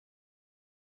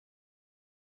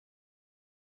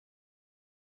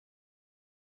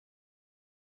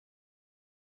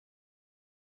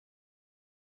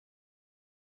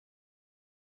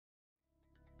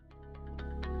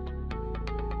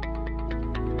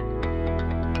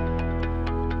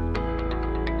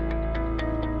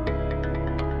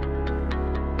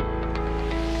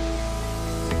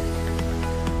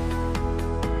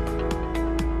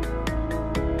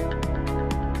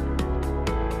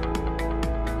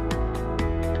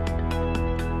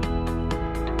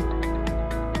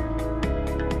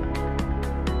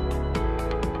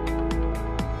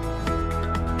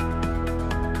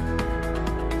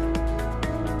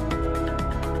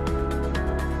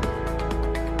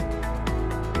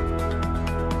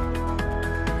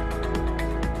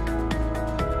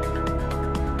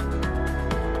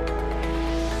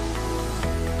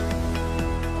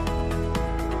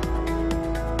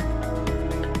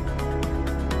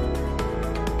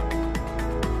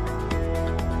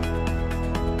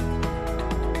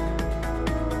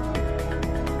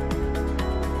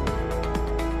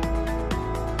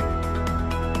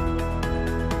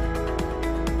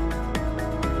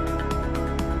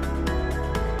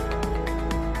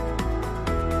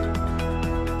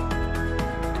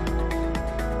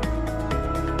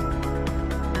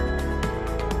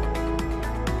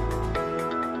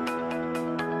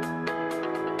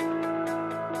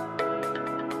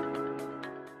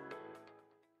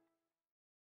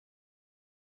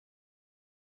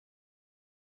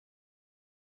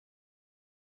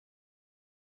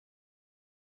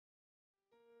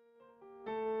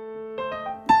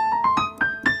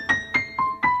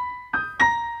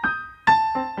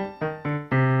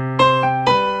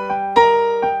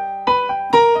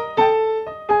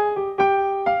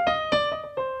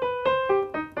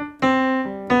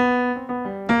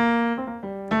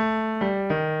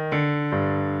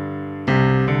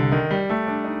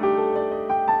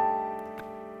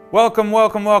Welcome,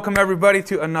 welcome, welcome everybody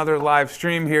to another live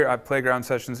stream here at Playground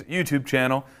Sessions YouTube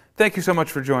channel. Thank you so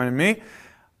much for joining me.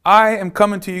 I am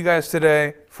coming to you guys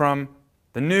today from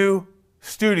the new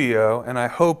studio, and I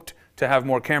hoped to have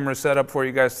more cameras set up for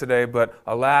you guys today, but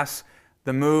alas,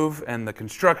 the move and the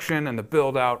construction and the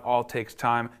build out all takes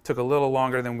time. It took a little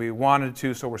longer than we wanted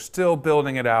to, so we're still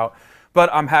building it out. But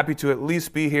I'm happy to at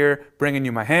least be here bringing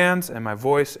you my hands and my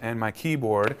voice and my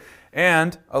keyboard,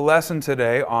 and a lesson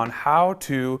today on how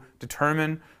to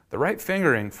determine the right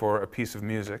fingering for a piece of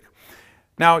music.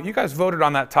 Now, you guys voted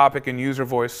on that topic in user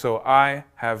voice, so I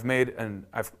have made an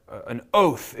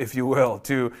oath, if you will,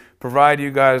 to provide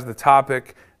you guys the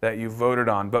topic that you voted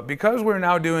on. But because we're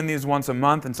now doing these once a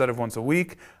month instead of once a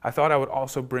week, I thought I would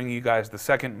also bring you guys the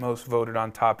second most voted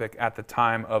on topic at the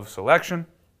time of selection.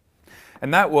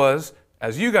 And that was,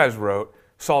 as you guys wrote,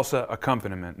 salsa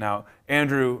accompaniment. Now,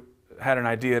 Andrew had an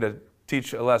idea to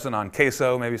teach a lesson on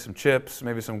queso, maybe some chips,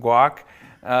 maybe some guac.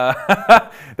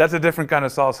 That's a different kind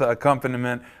of salsa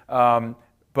accompaniment,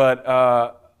 but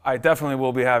I definitely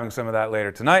will be having some of that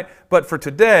later tonight. But for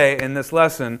today, in this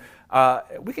lesson,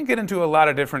 we can get into a lot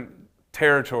of different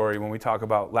territory when we talk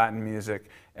about Latin music,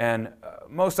 and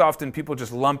most often people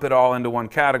just lump it all into one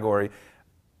category,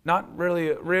 not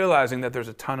really realizing that there's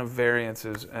a ton of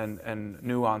variances and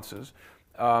nuances.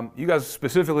 You guys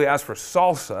specifically asked for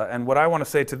salsa, and what I want to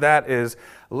say to that is,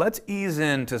 let's ease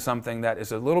into something that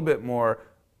is a little bit more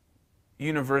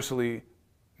universally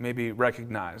maybe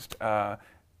recognized.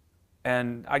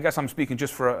 And I guess I'm speaking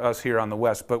just for us here on the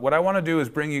West, but what I want to do is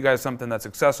bring you guys something that's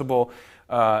accessible,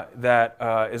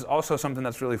 that is also something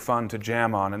that's really fun to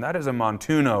jam on, and that is a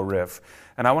Montuno riff.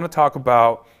 And I want to talk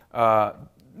about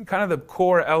kind of the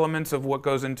core elements of what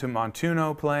goes into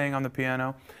Montuno playing on the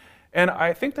piano. And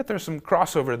I think that there's some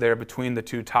crossover there between the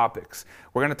two topics.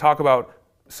 We're going to talk about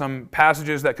some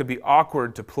passages that could be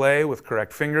awkward to play with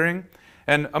correct fingering.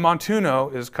 And a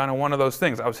Montuno is kind of one of those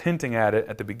things. I was hinting at it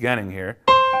at the beginning here.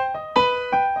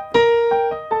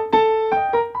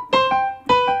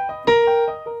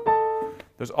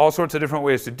 There's all sorts of different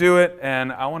ways to do it,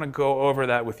 and I want to go over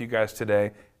that with you guys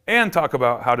today and talk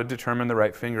about how to determine the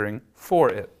right fingering for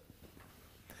it.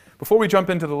 Before we jump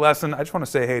into the lesson, I just want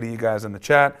to say hey to you guys in the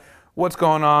chat. What's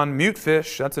going on?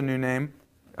 Mutefish, that's a new name.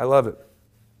 I love it.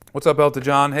 What's up, Elta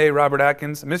John? Hey, Robert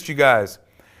Atkins. I missed you guys.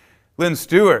 Lynn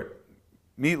Stewart.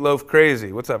 Meatloaf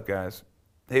Crazy. What's up, guys?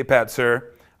 Hey, Pat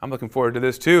Sir. I'm looking forward to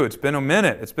this, too. It's been a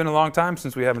minute. It's been a long time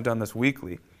since we haven't done this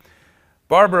weekly.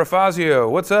 Barbara Fazio.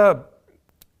 What's up?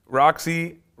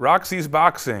 Roxy's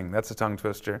Boxing. That's a tongue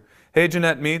twister. Hey,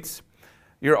 Jeanette Meats.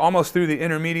 You're almost through the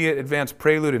intermediate advanced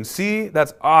prelude in C.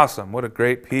 That's awesome. What a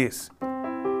great piece.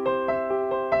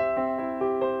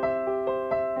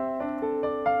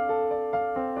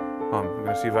 I'm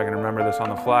going to see if I can remember this on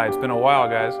the fly. It's been a while,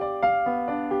 guys.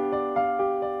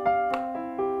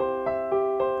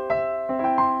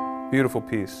 Beautiful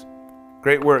piece.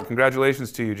 Great work.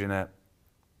 Congratulations to you, Jeanette.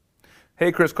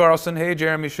 Hey, Chris Carlson. Hey,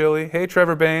 Jeremy Shilley. Hey,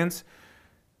 Trevor Baines.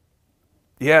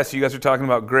 Yes, you guys are talking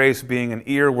about Grace being an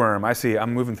earworm. I see.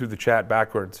 I'm moving through the chat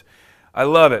backwards. I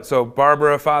love it. So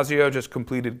Barbara Fazio just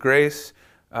completed Grace.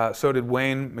 So did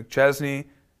Wayne McChesney.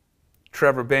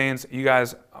 Trevor Baines. You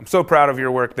guys, I'm so proud of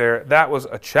your work there. That was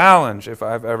a challenge if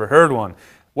I've ever heard one.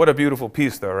 What a beautiful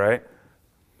piece though, right?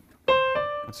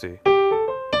 Let's see.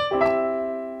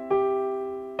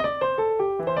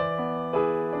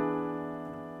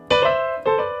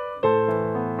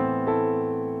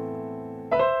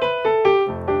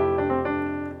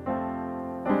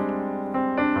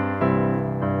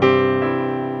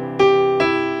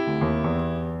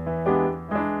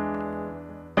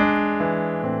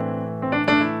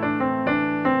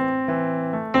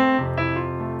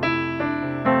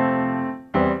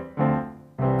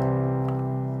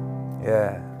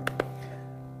 Yeah.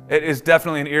 It is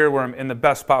definitely an earworm in the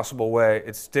best possible way.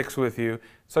 It sticks with you.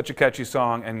 Such a catchy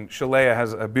song, and Shalea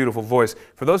has a beautiful voice.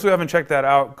 For those who haven't checked that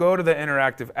out, go to the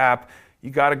interactive app. You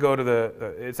got to go to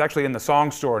it's actually in the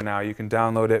song store now. You can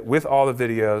download it with all the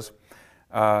videos.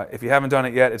 If you haven't done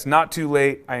it yet, it's not too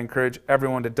late. I encourage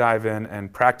everyone to dive in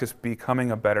and practice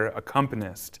becoming a better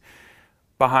accompanist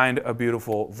behind a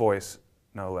beautiful voice,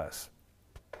 no less.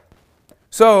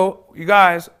 So, you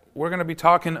guys, we're going to be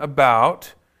talking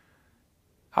about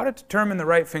how to determine the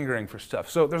right fingering for stuff.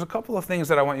 So there's a couple of things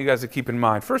that I want you guys to keep in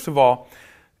mind. First of all,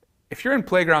 if you're in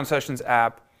Playground Sessions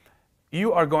app,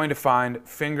 you are going to find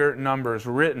finger numbers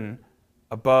written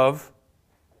above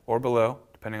or below,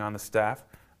 depending on the staff,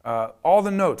 all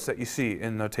the notes that you see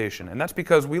in notation. And that's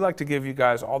because we like to give you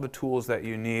guys all the tools that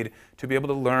you need to be able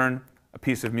to learn a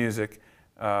piece of music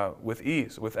with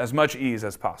ease, with as much ease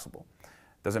as possible.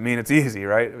 Doesn't mean it's easy,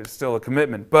 right? It's still a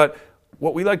commitment. But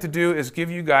what we like to do is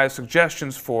give you guys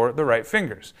suggestions for the right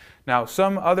fingers. Now,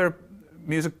 some other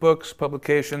music books,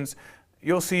 publications,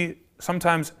 you'll see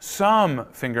sometimes some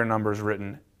finger numbers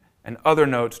written and other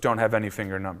notes don't have any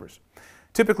finger numbers.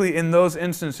 Typically in those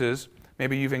instances,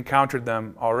 maybe you've encountered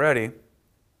them already,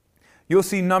 you'll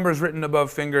see numbers written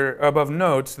above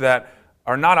notes that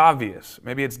are not obvious.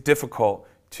 Maybe it's difficult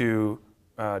to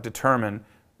determine.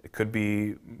 It could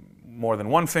be more than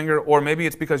one finger, or maybe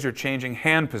it's because you're changing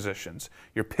hand positions.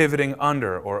 You're pivoting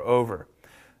under or over.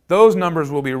 Those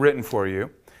numbers will be written for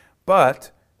you,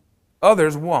 but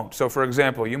others won't. So for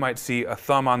example, you might see a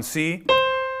thumb on C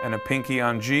and a pinky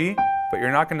on G, but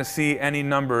you're not going to see any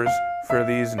numbers for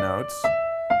these notes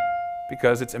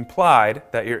because it's implied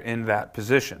that you're in that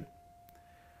position.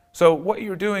 So what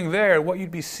you're doing there, what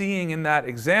you'd be seeing in that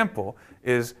example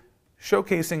is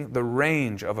showcasing the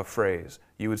range of a phrase.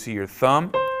 You would see your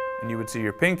thumb and you would see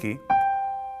your pinky,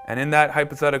 and in that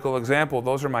hypothetical example,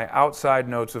 those are my outside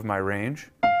notes of my range.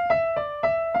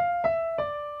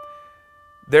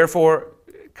 Therefore,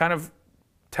 kind of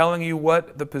telling you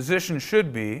what the position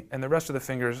should be, and the rest of the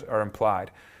fingers are implied.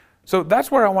 So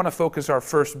that's where I want to focus our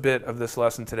first bit of this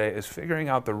lesson today, is figuring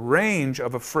out the range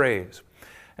of a phrase.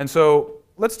 And so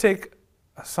let's take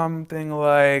something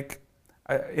like,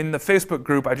 in the Facebook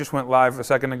group, I just went live a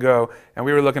second ago, and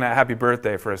we were looking at Happy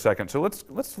Birthday for a second. So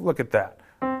let's look at that.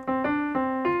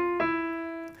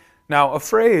 Now, a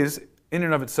phrase in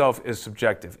and of itself is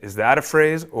subjective. Is that a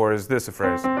phrase, or is this a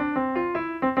phrase?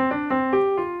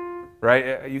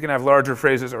 Right? You can have larger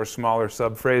phrases or smaller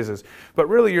sub-phrases. But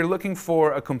really, you're looking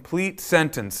for a complete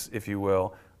sentence, if you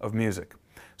will, of music.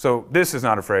 So this is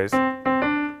not a phrase.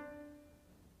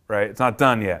 Right? It's not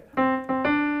done yet.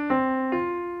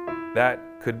 That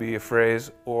could be a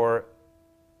phrase, or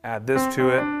add this to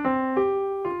it.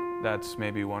 That's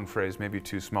maybe one phrase, maybe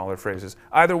two smaller phrases.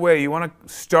 Either way, you want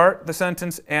to start the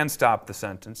sentence and stop the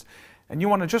sentence. And you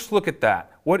want to just look at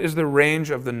that. What is the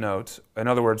range of the notes? In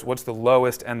other words, what's the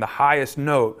lowest and the highest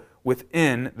note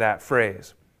within that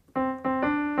phrase?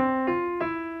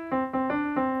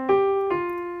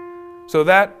 So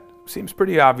that seems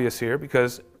pretty obvious here,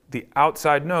 because the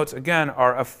outside notes, again,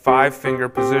 are a 5-finger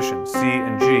position, C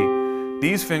and G.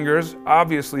 These fingers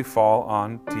obviously fall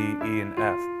on D, E, and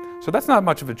F. So that's not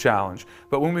much of a challenge.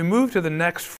 But when we move to the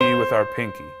next E with our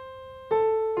pinky,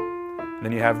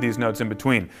 then you have these notes in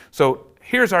between. So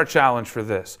here's our challenge for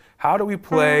this. How do we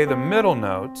play the middle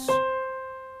notes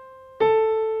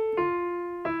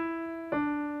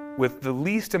with the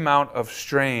least amount of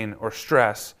strain or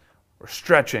stress or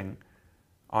stretching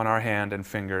on our hand and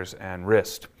fingers and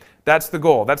wrist? That's the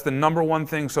goal. That's the number one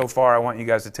thing so far I want you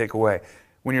guys to take away.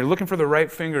 When you're looking for the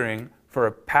right fingering for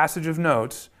a passage of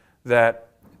notes that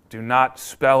do not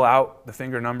spell out the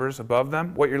finger numbers above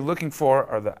them, what you're looking for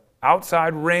are the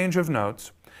outside range of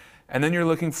notes, and then you're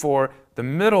looking for the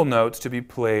middle notes to be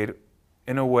played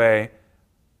in a way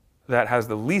that has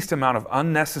the least amount of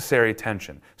unnecessary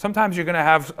tension. Sometimes you're going to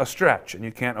have a stretch and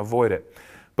you can't avoid it,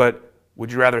 but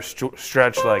would you rather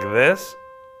stretch like this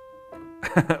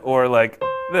or like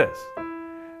this,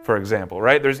 for example,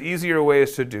 right? There's easier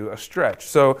ways to do a stretch.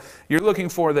 So you're looking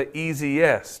for the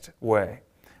easiest way,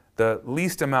 the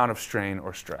least amount of strain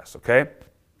or stress, okay?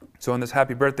 So in this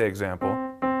Happy Birthday example,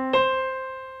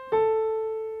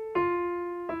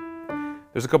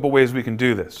 there's a couple ways we can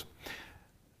do this.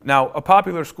 Now, a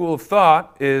popular school of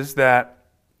thought is that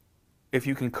if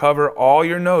you can cover all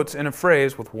your notes in a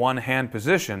phrase with one hand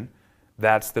position,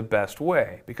 that's the best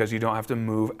way, because you don't have to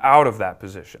move out of that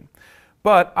position.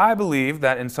 But I believe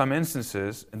that in some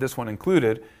instances, and this one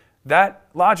included, that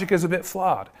logic is a bit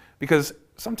flawed, because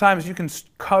sometimes you can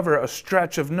cover a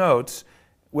stretch of notes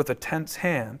with a tense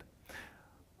hand,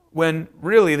 when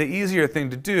really the easier thing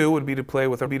to do would be to play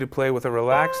with a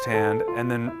relaxed hand, and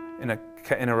then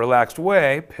in a relaxed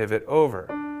way pivot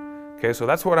over. Okay, so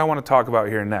that's what I want to talk about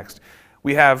here next.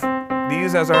 We have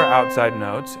these as our outside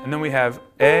notes, and then we have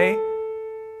A,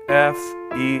 F,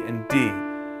 E, and D.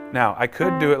 Now, I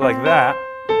could do it like that,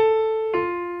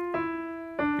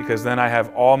 because then I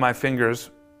have all my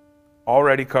fingers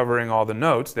already covering all the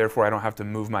notes, therefore I don't have to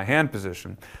move my hand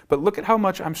position. But look at how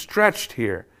much I'm stretched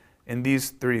here in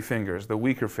these 3 fingers, the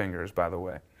weaker fingers, by the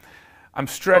way. I'm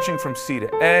stretching from C to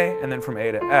A and then from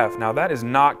A to F. Now, that is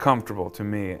not comfortable to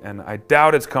me, and I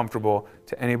doubt it's comfortable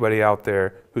to anybody out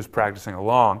there who's practicing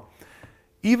along,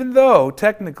 even though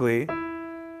technically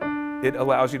it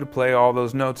allows you to play all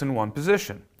those notes in one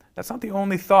position. That's not the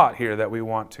only thought here that we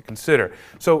want to consider.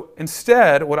 So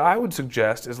instead, what I would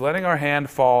suggest is letting our hand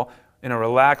fall in a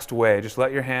relaxed way. Just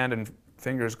let your hand and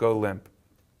fingers go limp.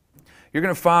 You're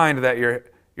going to find that your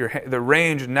the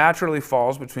range naturally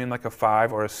falls between like a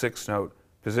 5 or a 6 note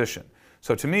position.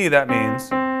 So to me that means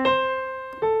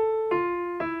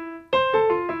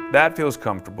that feels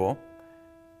comfortable.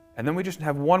 And then we just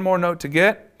have one more note to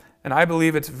get, and I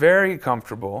believe it's very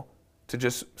comfortable to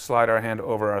just slide our hand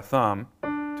over our thumb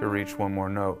to reach one more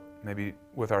note, maybe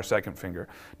with our second finger.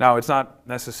 Now, it's not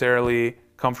necessarily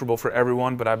comfortable for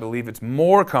everyone, but I believe it's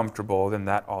more comfortable than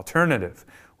that alternative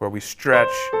where we stretch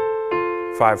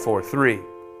 5-4-3.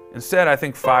 Instead, I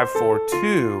think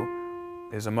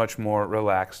 5-4-2 is a much more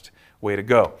relaxed way to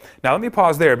go. Now, let me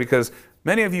pause there because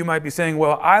many of you might be saying,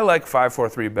 well, I like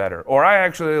 5-4-3 better, or I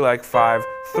actually like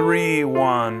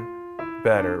 5-3-1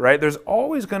 better, right? There's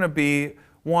always going to be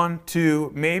 1,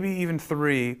 2, maybe even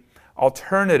 3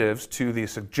 alternatives to the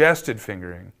suggested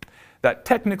fingering that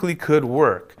technically could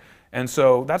work. And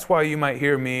so that's why you might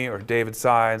hear me or David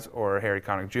Sides or Harry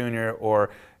Connick Jr. or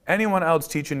anyone else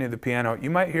teaching you the piano, you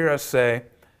might hear us say,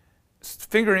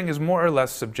 fingering is more or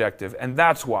less subjective, and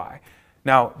that's why.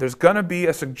 Now, there's going to be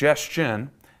a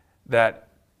suggestion that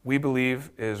we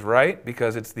believe is right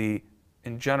because it's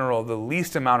in general, the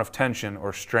least amount of tension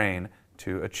or strain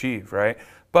to achieve, right?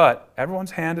 But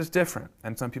everyone's hand is different,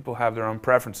 and some people have their own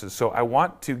preferences. So I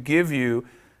want to give you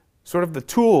sort of the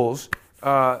tools,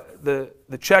 the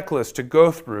checklist to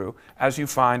go through as you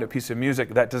find a piece of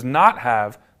music that does not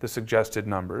have the suggested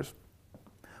numbers.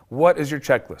 What is your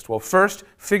checklist? Well, first,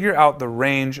 figure out the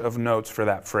range of notes for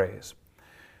that phrase.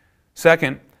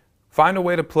 Second, find a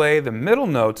way to play the middle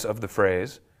notes of the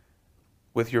phrase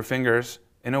with your fingers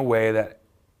in a way that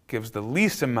gives the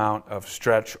least amount of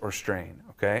stretch or strain,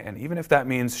 okay? And even if that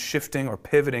means shifting or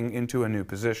pivoting into a new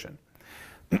position.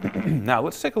 Now,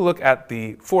 let's take a look at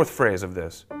the fourth phrase of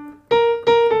this.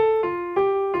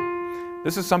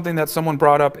 This is something that someone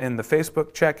brought up in the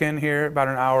Facebook check-in here about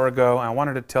an hour ago, and I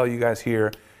wanted to tell you guys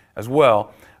here as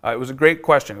well. It was a great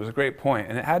question, it was a great point,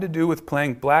 and it had to do with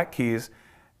playing black keys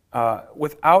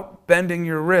without bending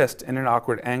your wrist in an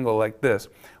awkward angle like this.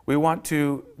 We want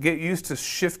to get used to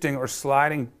shifting or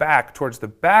sliding back towards the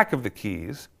back of the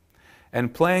keys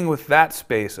and playing with that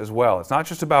space as well. It's not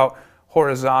just about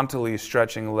horizontally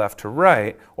stretching left to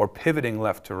right or pivoting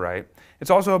left to right.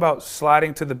 It's also about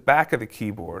sliding to the back of the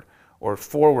keyboard or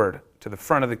forward to the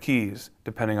front of the keys,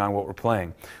 depending on what we're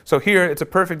playing. So here, it's a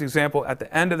perfect example. At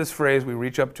the end of this phrase, we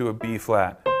reach up to a B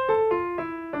flat.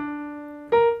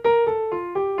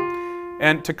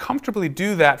 And to comfortably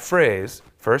do that phrase,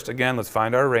 first, again, let's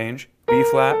find our range, B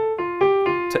flat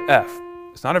to F.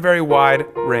 It's not a very wide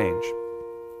range.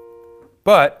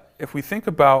 But if we think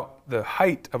about the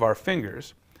height of our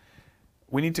fingers,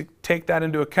 we need to take that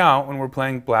into account when we're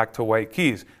playing black to white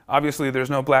keys. Obviously, there's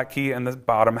no black key in the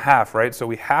bottom half, right? So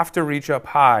we have to reach up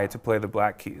high to play the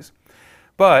black keys.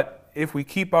 But if we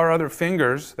keep our other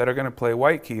fingers that are going to play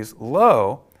white keys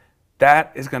low,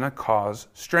 that is going to cause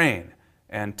strain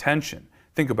and tension.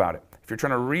 Think about it. If you're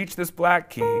trying to reach this black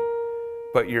key,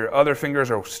 but your other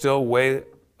fingers are still way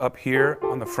up here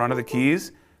on the front of the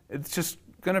keys, it's just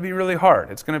going to be really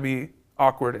hard. It's going to be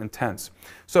awkward and tense.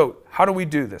 So how do we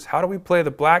do this? How do we play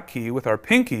the black key with our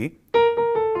pinky,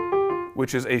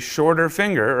 which is a shorter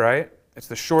finger, right? It's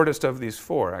the shortest of these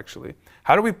four, actually.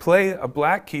 How do we play a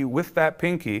black key with that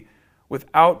pinky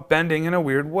without bending in a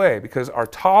weird way? Because our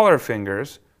taller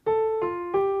fingers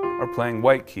are playing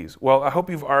white keys. Well, I hope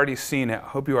you've already seen it. I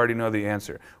hope you already know the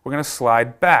answer. We're going to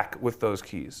slide back with those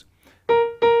keys.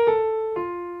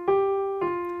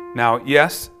 Now,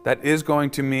 yes, that is going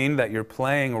to mean that you're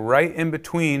playing right in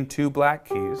between two black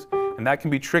keys, and that can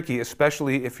be tricky,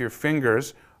 especially if your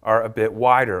fingers are a bit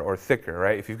wider or thicker,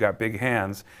 right? If you've got big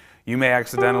hands, you may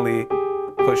accidentally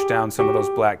push down some of those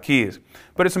black keys.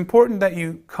 But it's important that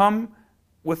you come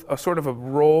with a sort of a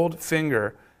rolled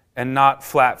finger and not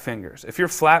flat fingers. If you're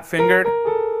flat-fingered,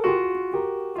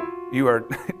 you are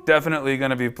definitely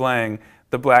going to be playing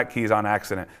the black keys on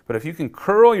accident. But if you can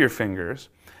curl your fingers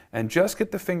and just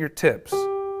get the fingertips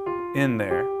in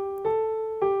there,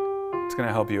 it's going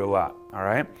to help you a lot, all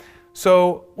right?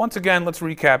 So once again, let's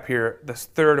recap here this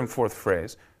third and fourth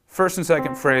phrase. First and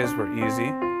second phrase were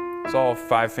easy. It's all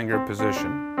five-finger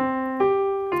position.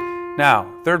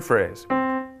 Now, third phrase,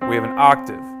 we have an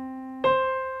octave.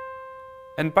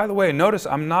 And by the way, notice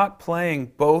I'm not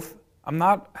playing both, I'm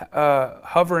not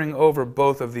hovering over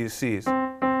both of these Cs.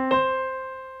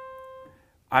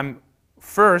 I'm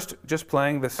first just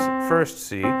playing this first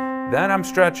C, then I'm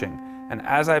stretching. And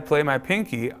as I play my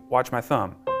pinky, watch my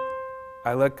thumb.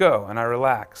 I let go and I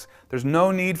relax. There's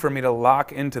no need for me to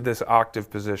lock into this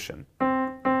octave position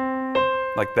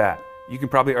like that. You can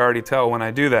probably already tell when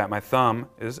I do that, my thumb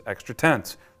is extra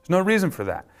tense. There's no reason for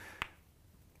that.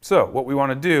 So what we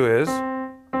want to do is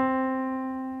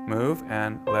move,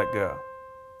 and let go.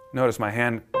 Notice my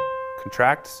hand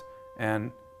contracts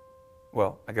and,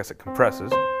 well, I guess it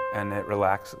compresses and it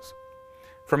relaxes.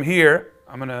 From here,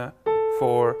 I'm going to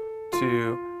 4,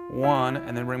 2, 1,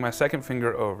 and then bring my second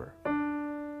finger over.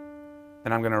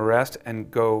 Then I'm going to rest and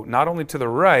go not only to the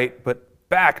right, but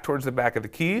back towards the back of the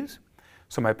keys,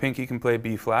 so my pinky can play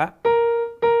B flat.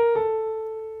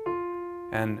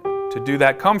 And to do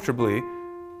that comfortably,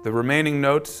 the remaining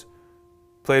notes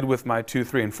played with my 2,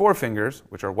 3, and 4 fingers,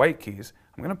 which are white keys,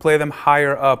 I'm going to play them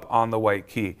higher up on the white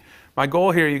key. My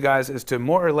goal here, you guys, is to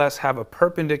more or less have a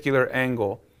perpendicular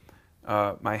angle.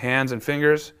 My hands and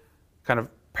fingers kind of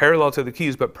parallel to the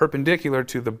keys, but perpendicular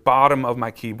to the bottom of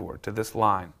my keyboard, to this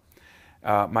line.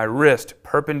 My wrist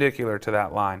perpendicular to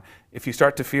that line. If you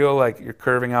start to feel like you're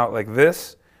curving out like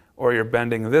this, or you're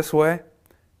bending this way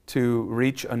to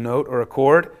reach a note or a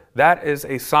chord, that is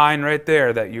a sign right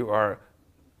there that you are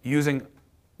using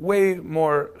way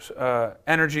more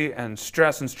energy and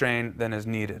stress and strain than is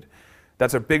needed.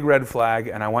 That's a big red flag,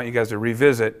 and I want you guys to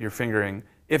revisit your fingering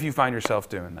if you find yourself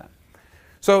doing that.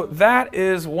 So that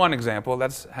is one example.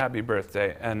 That's Happy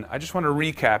Birthday. And I just want to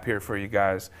recap here for you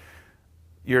guys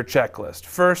your checklist.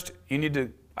 First, you need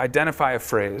to identify a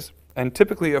phrase. And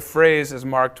typically a phrase is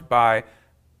marked by,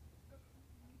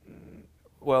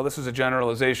 well, this is a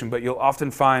generalization, but you'll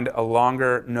often find a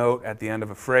longer note at the end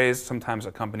of a phrase, sometimes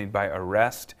accompanied by a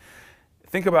rest.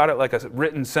 Think about it like a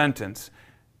written sentence.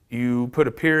 You put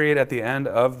a period at the end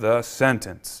of the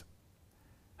sentence.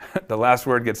 The last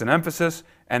word gets an emphasis,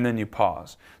 and then you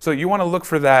pause. So you want to look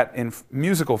for that in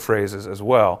musical phrases as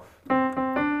well.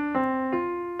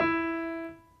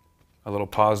 A little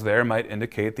pause there might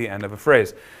indicate the end of a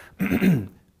phrase.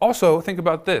 Also, think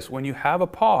about this. When you have a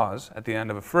pause at the end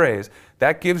of a phrase,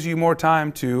 that gives you more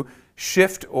time to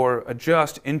shift or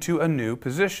adjust into a new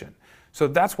position. So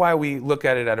that's why we look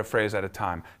at it at a phrase at a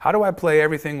time. How do I play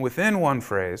everything within one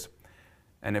phrase?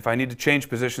 And if I need to change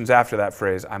positions after that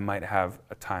phrase, I might have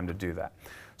a time to do that.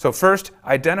 So first,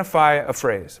 identify a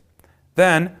phrase.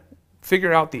 Then,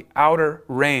 figure out the outer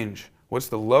range. What's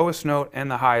the lowest note and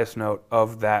the highest note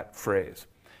of that phrase?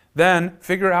 Then,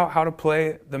 figure out how to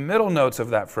play the middle notes of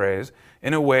that phrase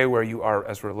in a way where you are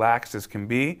as relaxed as can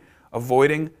be,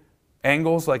 avoiding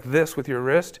angles like this with your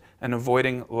wrist, and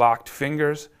avoiding locked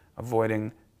fingers,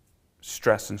 avoiding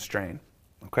stress and strain.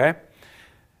 Okay?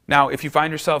 Now, if you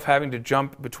find yourself having to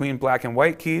jump between black and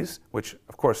white keys, which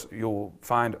of course you'll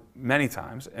find many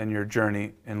times in your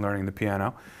journey in learning the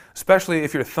piano, especially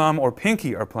if your thumb or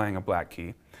pinky are playing a black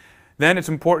key, then it's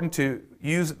important to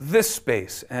use this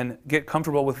space and get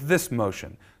comfortable with this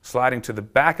motion, sliding to the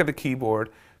back of the keyboard,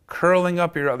 curling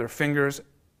up your other fingers,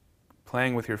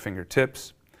 playing with your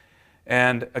fingertips.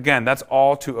 And again, that's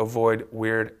all to avoid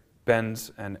weird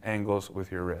bends and angles with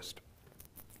your wrist.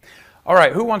 All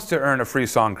right, who wants to earn a free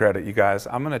song credit, you guys?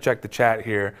 I'm going to check the chat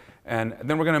here, and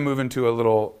then we're going to move into a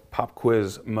little pop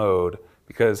quiz mode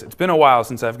because it's been a while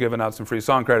since I've given out some free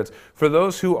song credits. For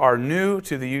those who are new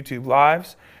to the YouTube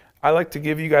Lives, I like to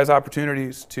give you guys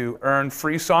opportunities to earn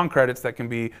free song credits that can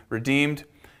be redeemed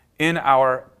in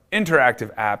our interactive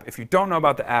app. If you don't know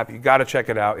about the app, you got to check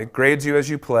it out. It grades you as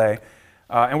you play.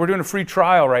 And we're doing a free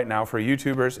trial right now for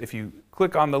YouTubers. If you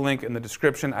click on the link in the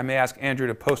description, I may ask Andrew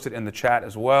to post it in the chat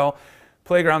as well.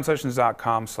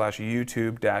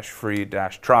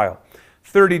 playgroundsessions.com/youtube-free-trial.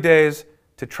 30 days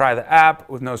to try the app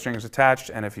with no strings attached,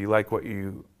 and if you like what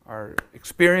you are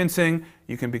experiencing,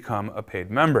 you can become a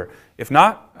paid member. If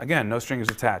not, again, no strings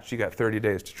attached. You got 30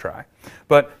 days to try.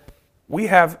 But we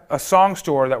have a song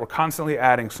store that we're constantly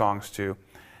adding songs to,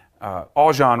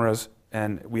 all genres,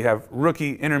 and we have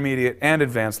rookie, intermediate, and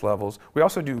advanced levels. We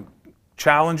also do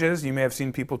challenges. You may have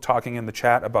seen people talking in the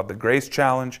chat about the Grace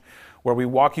Challenge, where we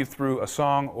walk you through a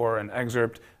song or an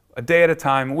excerpt a day at a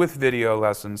time with video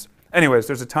lessons. Anyways,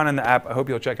 there's a ton in the app. I hope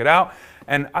you'll check it out.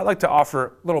 And I like to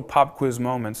offer little pop quiz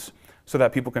moments so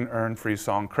that people can earn free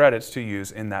song credits to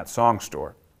use in that song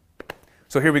store.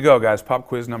 So here we go, guys. Pop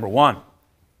quiz number 1.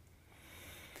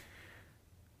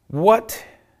 Let's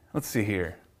see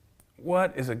here.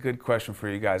 What is a good question for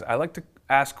you guys? I like to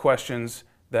ask questions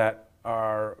that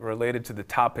are related to the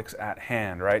topics at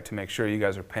hand, right? To make sure you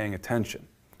guys are paying attention.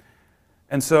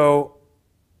 And so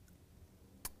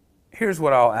here's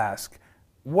what I'll ask.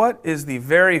 What is the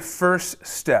very first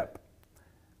step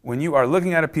when you are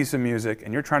looking at a piece of music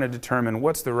and you're trying to determine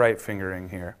what's the right fingering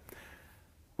here?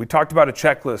 We talked about a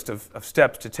checklist of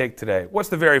steps to take today. What's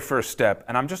the very first step?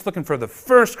 And I'm just looking for the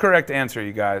first correct answer,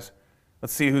 you guys.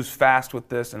 Let's see who's fast with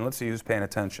this, and let's see who's paying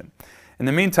attention. In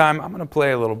the meantime, I'm going to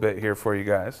play a little bit here for you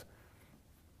guys.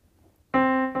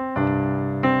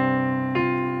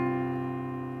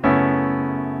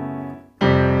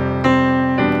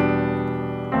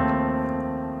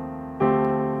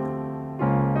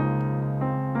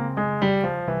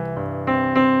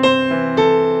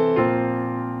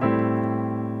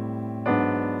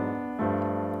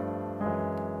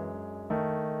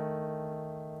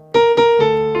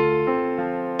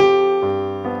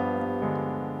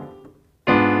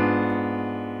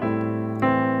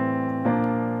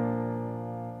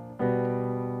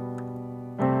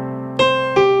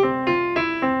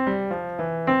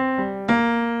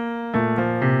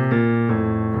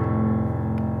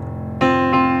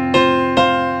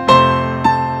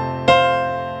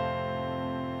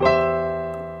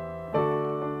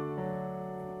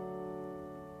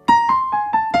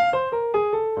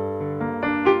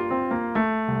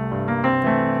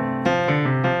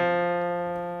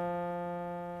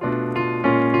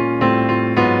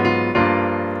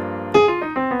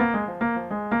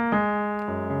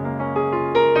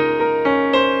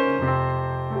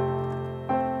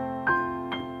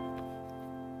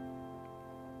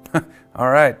 All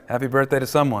right, happy birthday to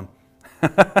someone.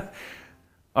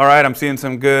 All right, I'm seeing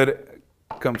some good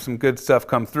stuff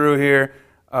come through here.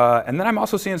 And then I'm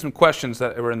also seeing some questions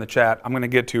that were in the chat I'm going to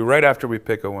get to right after we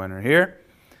pick a winner here.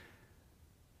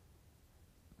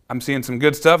 I'm seeing some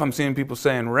good stuff. I'm seeing people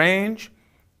saying range.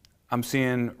 I'm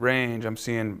seeing range. I'm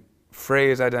seeing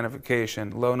phrase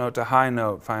identification, low note to high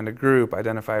note, find a group,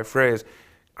 identify a phrase.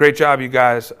 Great job, you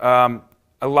guys. A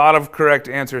lot of correct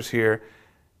answers here.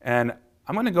 And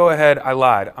I'm going to go ahead, I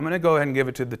lied. I'm going to go ahead and give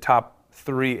it to the top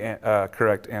 3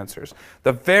 correct answers.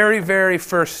 The very, very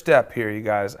first step here, you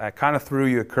guys, I kind of threw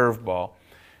you a curveball.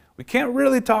 We can't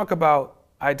really talk about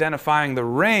identifying the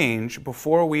range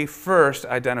before we first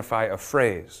identify a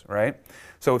phrase, right?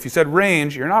 So if you said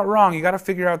range, you're not wrong. You got to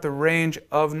figure out the range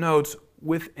of notes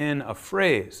within a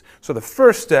phrase. So the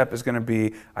first step is going to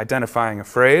be identifying a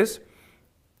phrase.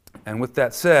 And with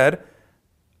that said,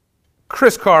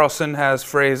 Chris Carlson has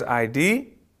phrase ID.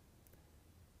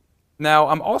 Now,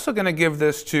 I'm also going to give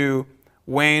this to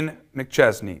Wayne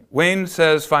McChesney. Wayne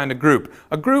says find a group.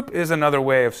 A group is another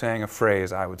way of saying a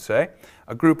phrase, I would say.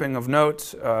 A grouping of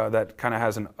notes that kind of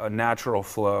has a natural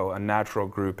flow, a natural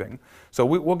grouping. So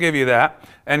we'll give you that.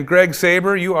 And Greg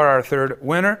Saber, you are our 3rd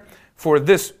winner for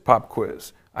this pop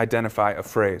quiz. Identify a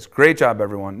phrase. Great job,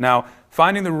 everyone. Now,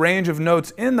 finding the range of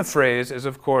notes in the phrase is,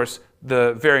 of course,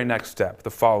 the very next step,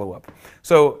 the follow-up.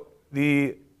 So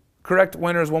the correct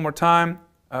winners, one more time.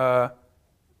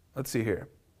 Let's see here.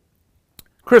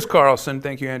 Chris Carlson,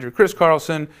 thank you, Andrew. Chris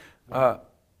Carlson,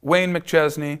 Wayne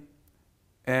McChesney,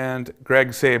 and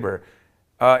Greg Saber.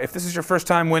 If this is your first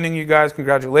time winning, you guys,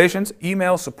 congratulations.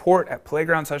 Email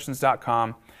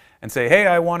support@playgroundsessions.com and say, hey,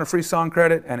 I want a free song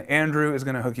credit, and Andrew is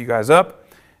going to hook you guys up.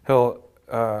 He'll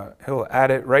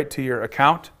add it right to your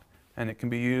account, and it can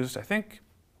be used, I think,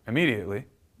 immediately,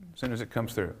 as soon as it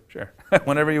comes through. Sure,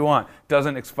 whenever you want.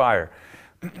 Doesn't expire.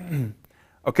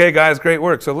 Okay, guys, great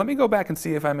work. So let me go back and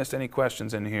see if I missed any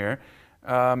questions in here.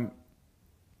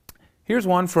 Here's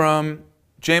one from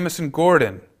Jameson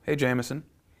Gordon. Hey, Jameson.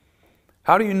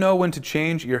 How do you know when to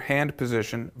change your hand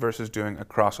position versus doing a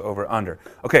crossover under?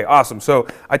 Okay, awesome. So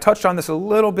I touched on this a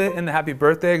little bit in the happy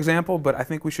birthday example, but I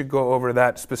think we should go over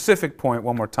that specific point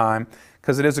one more time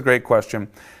because it is a great question.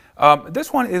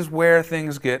 This one is where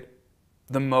things get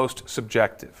the most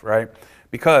subjective, right?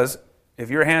 Because if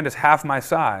your hand is half my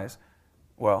size,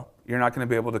 well, you're not going to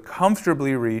be able to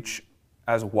comfortably reach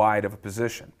as wide of a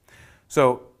position.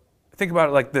 So think about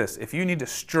it like this. If you need to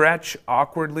stretch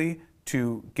awkwardly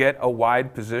to get a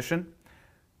wide position,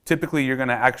 typically you're going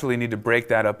to actually need to break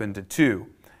that up into 2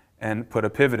 and put a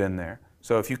pivot in there.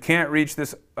 So if you can't reach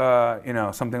this,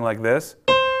 something like this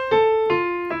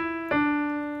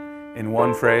in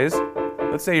one phrase,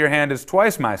 let's say your hand is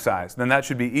twice my size, then that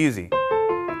should be easy.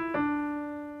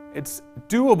 It's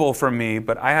doable for me,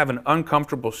 but I have an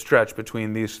uncomfortable stretch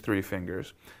between these 3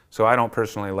 fingers, so I don't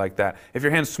personally like that. If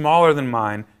your hand's smaller than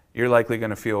mine, you're likely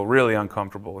going to feel really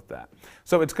uncomfortable with that.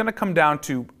 So it's going to come down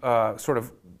to sort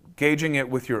of gauging it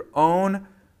with your own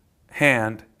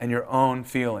hand and your own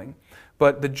feeling.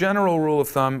 But the general rule of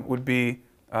thumb would be,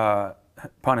 pun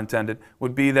intended,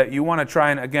 would be that you want to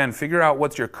try and, again, figure out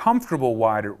what's your comfortable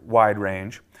wide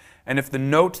range. And if the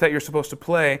notes that you're supposed to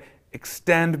play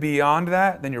extend beyond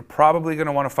that, then you're probably going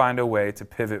to want to find a way to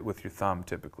pivot with your thumb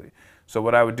typically. So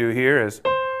what I would do here is,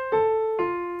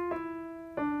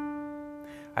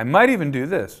 I might even do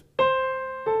this.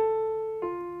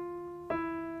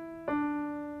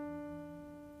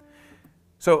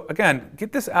 So again,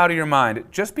 get this out of your mind.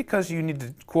 Just because you need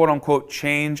to quote unquote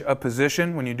change a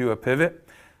position when you do a pivot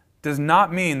does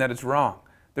not mean that it's wrong.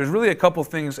 There's really a couple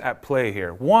things at play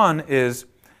here. One is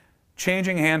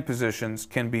changing hand positions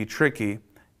can be tricky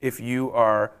if you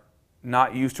are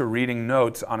not used to reading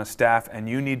notes on a staff and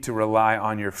you need to rely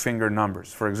on your finger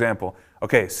numbers. For example,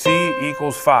 okay, C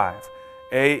equals 5,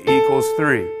 A equals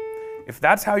 3. If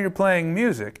that's how you're playing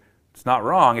music, it's not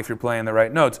wrong if you're playing the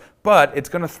right notes, but it's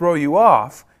going to throw you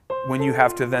off when you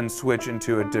have to then switch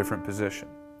into a different position.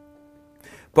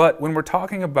 But when we're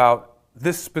talking about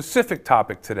this specific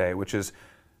topic today, which is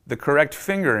the correct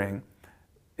fingering,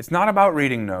 it's not about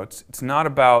reading notes. It's not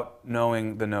about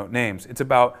knowing the note names. It's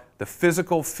about the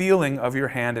physical feeling of your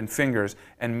hand and fingers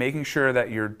and making sure that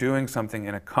you're doing something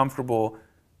in a comfortable,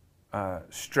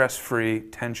 stress-free,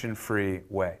 tension-free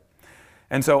way.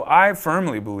 And so I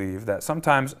firmly believe that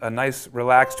sometimes a nice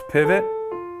relaxed pivot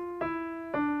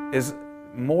is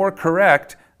more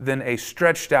correct than a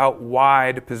stretched out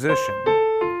wide position.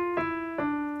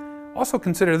 Also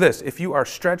consider this, if you are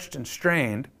stretched and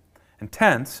strained and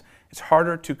tense, it's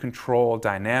harder to control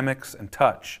dynamics and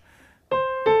touch.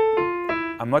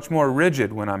 I'm much more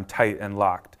rigid when I'm tight and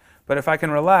locked. But if I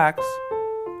can relax,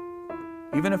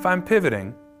 even if I'm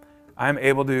pivoting, I'm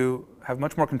able to have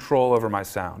much more control over my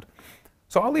sound.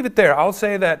 So I'll leave it there. I'll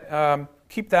say that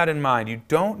keep that in mind. You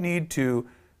don't need to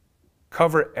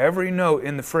cover every note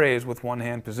in the phrase with one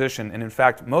hand position, and in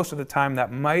fact, most of the time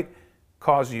that might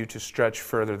cause you to stretch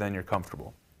further than you're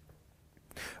comfortable.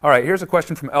 All right, here's a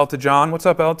question from Elta John. What's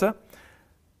up, Elta?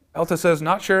 Elta says,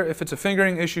 not sure if it's a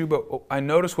fingering issue, but I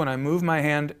notice when I move my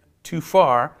hand too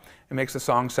far, it makes the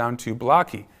song sound too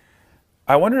blocky.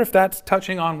 I wonder if that's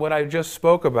touching on what I just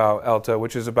spoke about, Elta,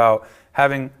 which is about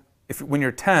having, when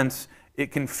you're tense,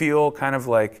 it can feel kind of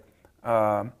like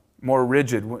more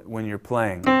rigid when you're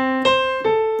playing,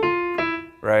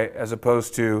 right? As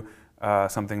opposed to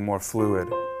something more fluid,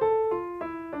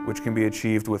 which can be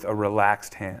achieved with a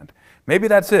relaxed hand. Maybe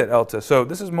that's it, Elta. So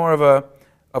this is more of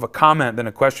a comment than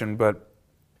a question, but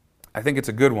I think it's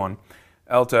a good one.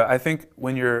 Elta, I think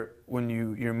when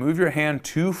you move your hand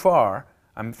too far,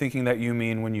 I'm thinking that you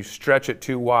mean when you stretch it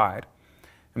too wide,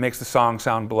 it makes the song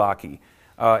sound blocky.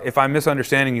 If I'm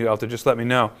misunderstanding you, Elta, just let me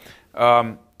know.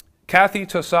 Kathy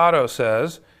Tosado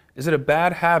says, is it a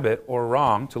bad habit or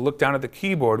wrong to look down at the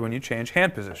keyboard when you change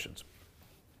hand positions?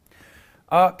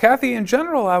 Kathy, in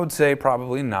general, I would say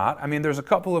probably not. I mean, there's a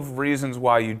couple of reasons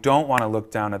why you don't want to look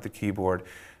down at the keyboard.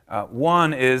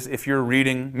 One is if you're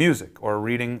reading music or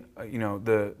reading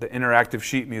the interactive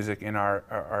sheet music in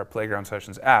our Playground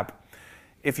Sessions app.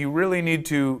 If you really need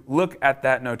to look at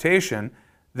that notation,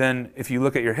 then if you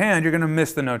look at your hand, you're going to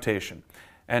miss the notation.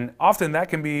 And often that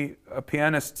can be a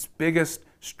pianist's biggest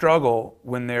struggle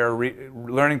when they're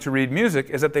learning to read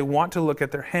music, is that they want to look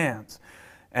at their hands.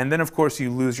 And then, of course, you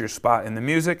lose your spot in the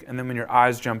music, and then when your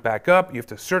eyes jump back up, you have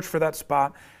to search for that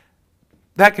spot.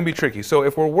 That can be tricky. So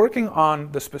if we're working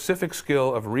on the specific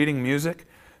skill of reading music,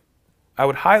 I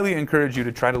would highly encourage you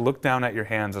to try to look down at your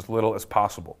hands as little as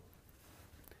possible.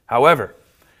 However,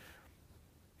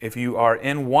 if you are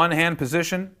in one hand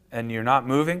position and you're not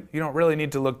moving, you don't really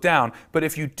need to look down. But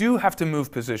if you do have to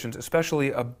move positions,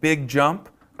 especially a big jump,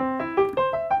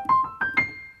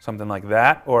 something like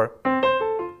that, or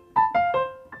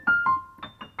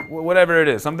whatever it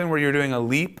is, something where you're doing a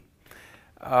leap,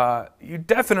 you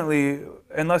definitely,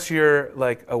 unless you're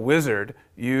like a wizard,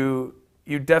 you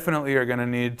definitely are going to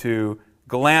need to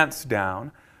glance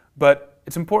down. But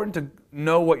it's important to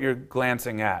know what you're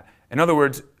glancing at. In other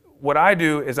words, what I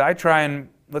do is I try and,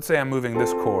 let's say I'm moving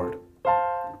this chord.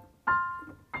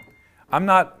 I'm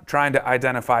not trying to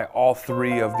identify all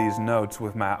three of these notes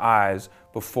with my eyes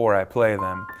before I play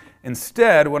them.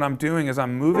 Instead, what I'm doing is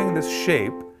I'm moving this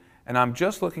shape and I'm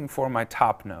just looking for my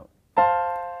top note.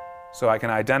 So I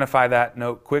can identify that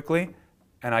note quickly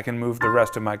and I can move the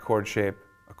rest of my chord shape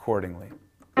accordingly.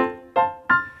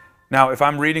 Now, if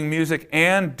I'm reading music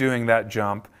and doing that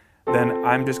jump, then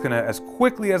I'm just going to, as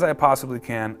quickly as I possibly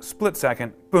can, split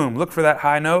second, boom, look for that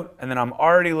high note, and then I'm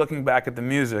already looking back at the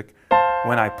music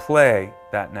when I play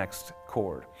that next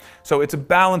chord. So it's a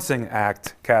balancing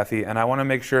act, Kathy, and I want to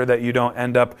make sure that you don't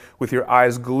end up with your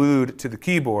eyes glued to the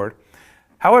keyboard.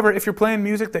 However, if you're playing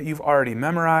music that you've already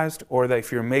memorized, or that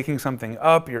if you're making something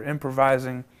up, you're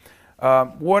improvising,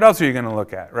 what else are you going to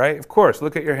look at, right? Of course,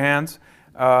 look at your hands,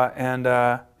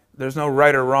 there's no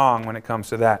right or wrong when it comes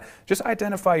to that. Just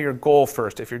identify your goal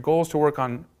first. If your goal is to work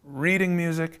on reading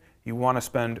music, you want to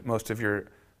spend most of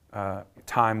your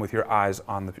time with your eyes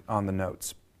on the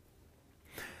notes.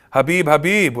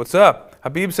 Habib, what's up?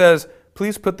 Habib says,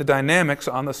 please put the dynamics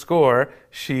on the score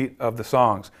sheet of the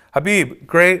songs. Habib,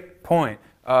 great point.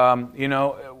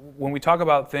 When we talk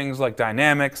about things like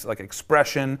dynamics, like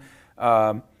expression,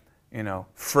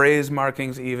 phrase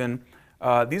markings even,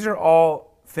 these are all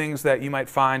things that you might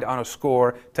find on a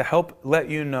score to help let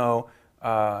you know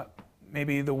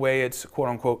maybe the way it's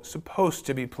quote-unquote supposed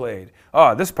to be played.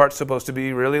 Oh, this part's supposed to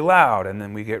be really loud, and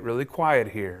then we get really quiet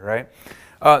here,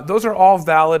 right? Those are all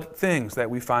valid things that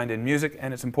we find in music,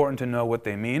 and it's important to know what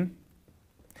they mean.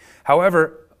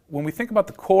 However, when we think about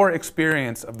the core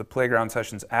experience of the Playground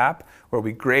Sessions app, where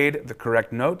we grade the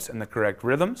correct notes and the correct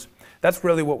rhythms, that's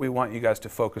really what we want you guys to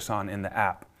focus on in the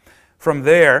app. From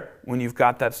there, when you've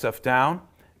got that stuff down,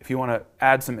 if you want to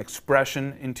add some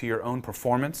expression into your own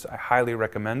performance, I highly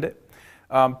recommend it.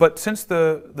 But since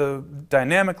the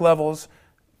dynamic levels,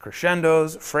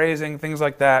 crescendos, phrasing, things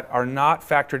like that are not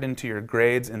factored into your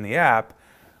grades in the app,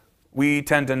 we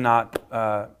tend to not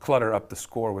clutter up the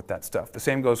score with that stuff. The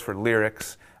same goes for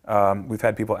lyrics. We've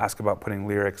had people ask about putting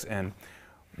lyrics in.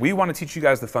 We want to teach you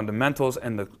guys the fundamentals,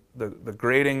 and the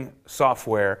grading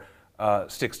software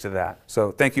sticks to that.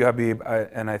 So thank you, Habib,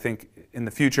 and I think in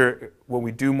the future, when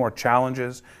we do more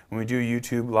challenges, when we do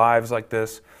YouTube lives like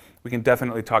this, we can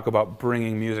definitely talk about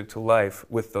bringing music to life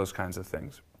with those kinds of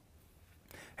things.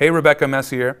 Hey, Rebecca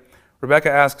Messier.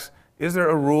 Rebecca asks, is there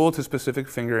a rule to specific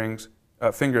fingers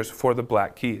for the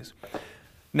black keys?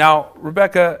 Now,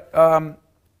 Rebecca, I'm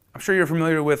sure you're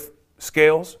familiar with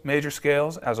scales, major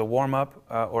scales, as a warm-up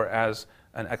or as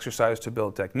an exercise to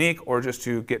build technique, or just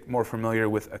to get more familiar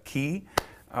with a key.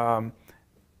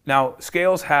 Now,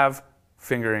 scales have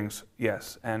fingerings,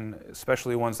 yes, and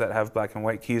especially ones that have black and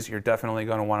white keys, you're definitely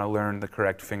going to want to learn the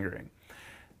correct fingering.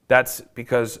 That's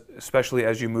because, especially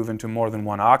as you move into more than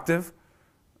one octave,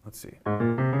 let's see.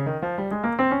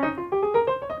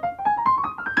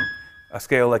 A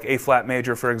scale like A flat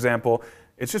major, for example,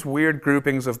 it's just weird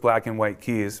groupings of black and white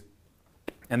keys.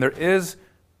 And there is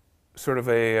sort of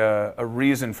a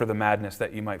reason for the madness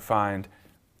that you might find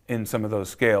in some of those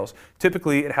scales.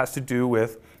 Typically, it has to do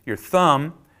with your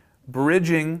thumb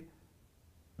bridging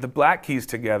the black keys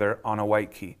together on a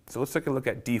white key. So let's take a look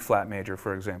at D flat major,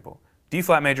 for example. D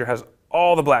flat major has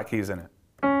all the black keys in it.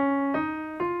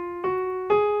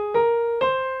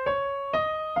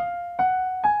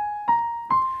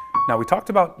 Now, we talked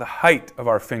about the height of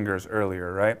our fingers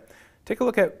earlier, right? Take a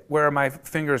look at where my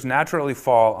fingers naturally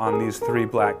fall on these three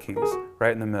black keys,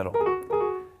 right in the middle.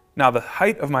 Now, the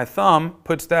height of my thumb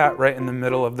puts that right in the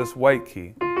middle of this white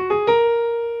key.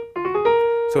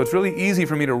 So it's really easy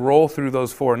for me to roll through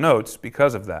those four notes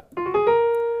because of that.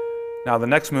 Now, the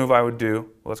next move I would do,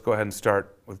 let's go ahead and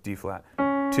start with D flat.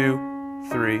 2,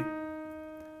 3.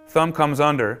 Thumb comes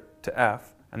under to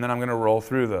F, and then I'm going to roll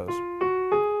through those.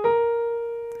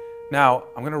 Now,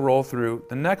 I'm going to roll through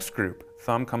the next group.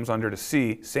 Thumb comes under to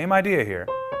C. Same idea here.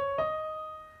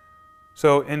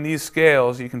 So in these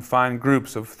scales, you can find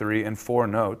groups of 3 and 4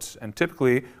 notes. And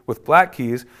typically, with black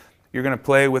keys, you're going to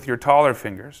play with your taller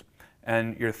fingers.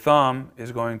 And your thumb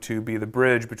is going to be the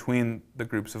bridge between the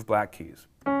groups of black keys.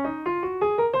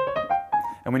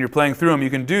 And when you're playing through them, you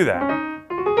can do that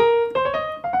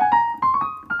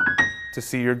to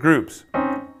see your groups.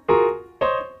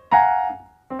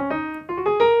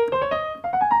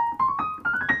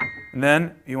 And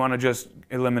then you want to just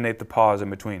eliminate the pause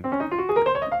in between.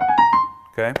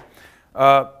 Okay?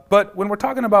 But when we're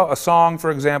talking about a song, for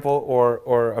example,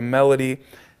 or a melody,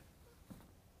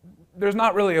 there's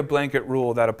not really a blanket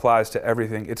rule that applies to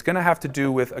everything. It's going to have to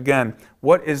do with, again,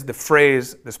 what is the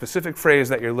phrase, the specific phrase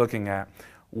that you're looking at?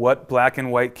 What black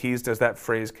and white keys does that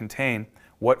phrase contain?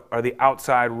 What are the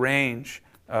outside range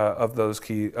of those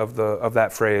keys, of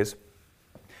that phrase?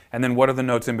 And then what are the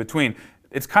notes in between?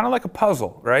 It's kind of like a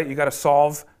puzzle, right? You got to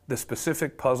solve the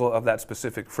specific puzzle of that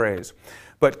specific phrase.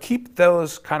 But keep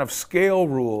those kind of scale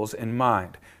rules in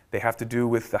mind. They have to do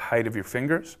with the height of your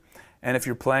fingers. And if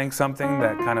you're playing something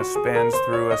that kind of spans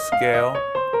through a scale,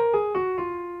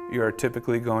 you're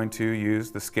typically going to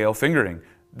use the scale fingering.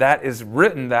 That is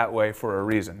written that way for a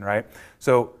reason, right?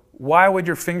 So why would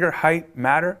your finger height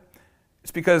matter?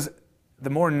 It's because the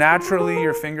more naturally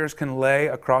your fingers can lay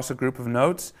across a group of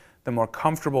notes, the more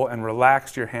comfortable and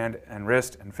relaxed your hand and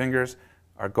wrist and fingers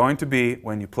are going to be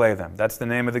when you play them. That's the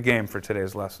name of the game for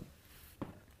today's lesson.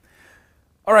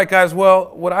 All right, guys,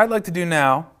 well, what I'd like to do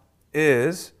now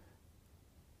is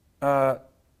I'm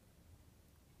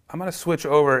going to switch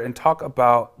over and talk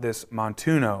about this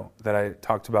Montuno that I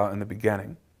talked about in the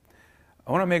beginning.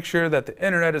 I want to make sure that the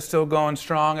internet is still going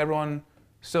strong. Everyone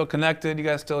still connected? You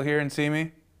guys still hear and see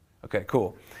me? Okay,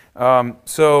 cool.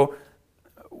 So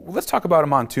let's talk about a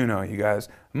Montuno, you guys.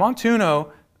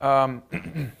 Montuno,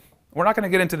 we're not going to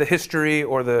get into the history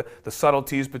or the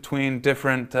subtleties between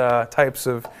different types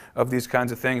of these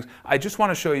kinds of things. I just want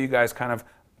to show you guys kind of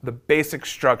the basic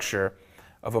structure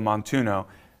of a Montuno,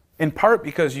 in part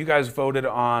because you guys voted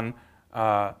on,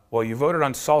 well, you voted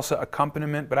on salsa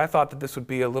accompaniment, but I thought that this would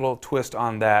be a little twist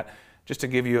on that, just to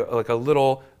give you like a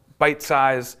little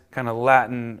bite-sized kind of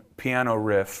Latin piano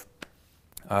riff.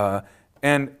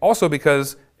 And also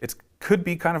because it could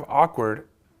be kind of awkward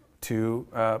to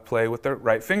play with the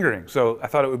right fingering. So I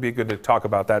thought it would be good to talk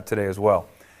about that today as well.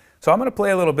 So I'm going to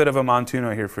play a little bit of a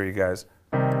Montuno here for you guys.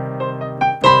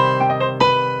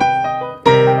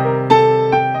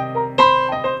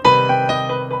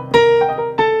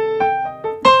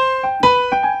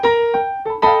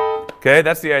 Okay,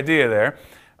 that's the idea there.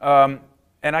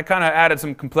 And I kind of added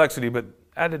some complexity, but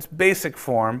at its basic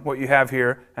form, what you have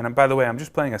here, and by the way, I'm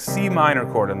just playing a C minor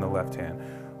chord in the left hand.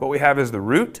 What we have is the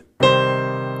root,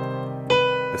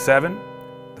 the 7,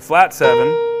 the flat 7,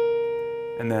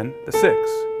 and then the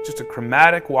 6. Just a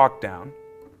chromatic walk down.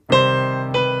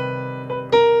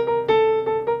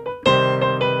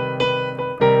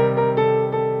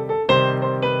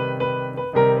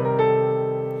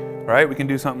 All right, we can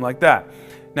do something like that.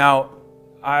 Now,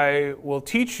 I will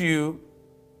teach you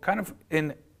kind of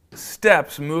in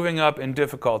steps moving up in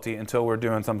difficulty until we're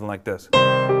doing something like this.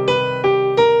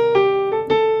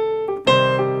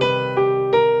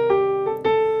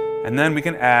 And then we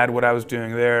can add what I was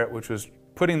doing there, which was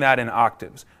putting that in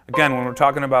octaves. Again, when we're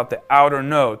talking about the outer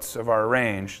notes of our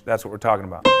range, that's what we're talking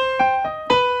about.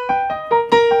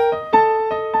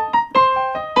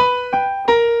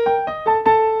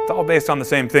 It's all based on the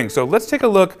same thing. So let's take a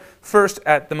look first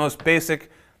at the most basic.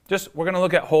 We're going to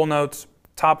look at whole notes,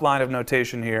 top line of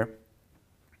notation here.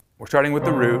 We're starting with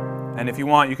the root, and if you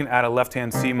want, you can add a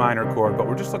left-hand C minor chord, but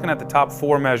we're just looking at the top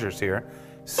 4 measures here.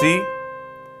 C,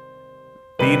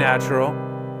 B natural,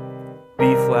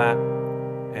 B flat,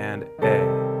 and A,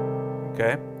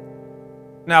 okay?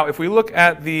 Now, if we look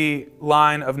at the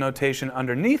line of notation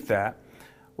underneath that,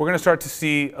 we're going to start to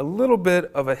see a little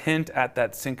bit of a hint at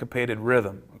that syncopated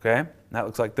rhythm, okay? And that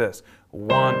looks like this.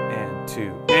 1 and 2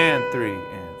 and 3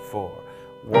 and 4.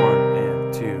 1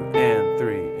 and 2 and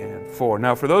 3 and 4.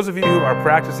 Now, for those of you who are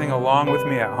practicing along with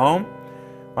me at home,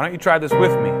 why don't you try this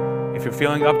with me? If you're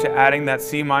feeling up to adding that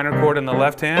C minor chord in the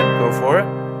left hand, go for it.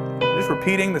 Just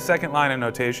repeating the second line of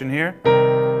notation here.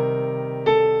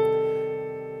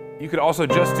 You could also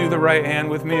just do the right hand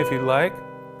with me if you'd like.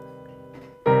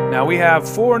 Now we have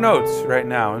 4 notes right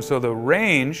now, and so the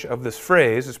range of this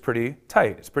phrase is pretty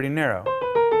tight. It's pretty narrow.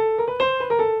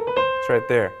 It's right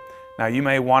there. Now you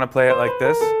may want to play it like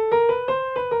this.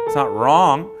 It's not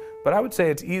wrong, but I would say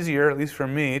it's easier, at least for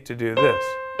me, to do this.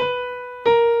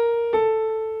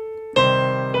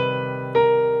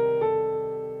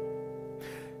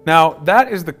 Now,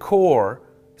 that is the core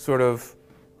sort of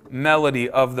melody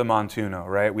of the Montuno,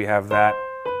 right? We have that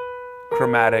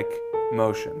chromatic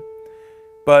motion.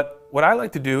 But what I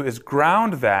like to do is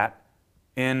ground that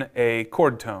in a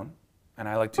chord tone, and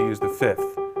I like to use the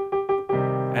 5th.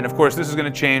 And of course, this is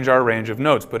going to change our range of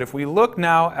notes. But if we look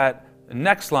now at the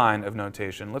next line of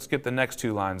notation, let's get the next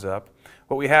 2 lines up.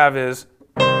 What we have is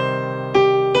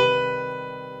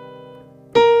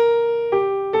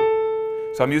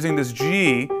so I'm using this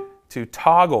G to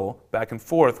toggle back and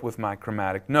forth with my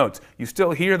chromatic notes. You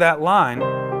still hear that line.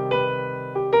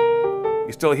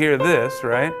 You still hear this,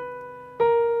 right?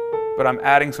 But I'm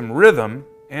adding some rhythm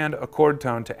and a chord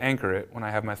tone to anchor it when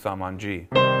I have my thumb on G.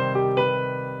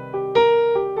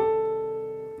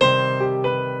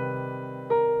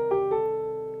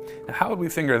 Now, how would we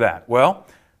finger that? Well,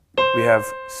 we have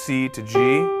C to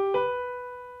G.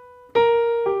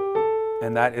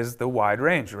 And that is the wide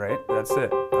range, right? That's it.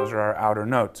 Those are our outer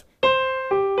notes.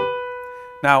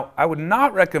 Now, I would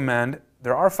not recommend,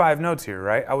 there are 5 notes here,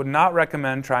 right? I would not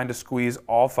recommend trying to squeeze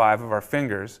all 5 of our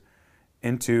fingers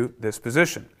into this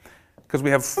position, because we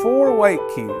have 4 white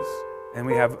keys and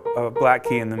we have a black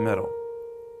key in the middle.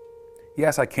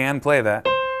 Yes, I can play that,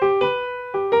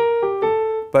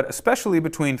 but especially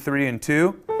between 3 and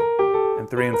 2 and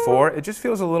 3 and 4, it just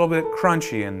feels a little bit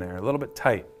crunchy in there, a little bit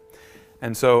tight.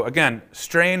 And so again,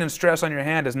 strain and stress on your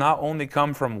hand does not only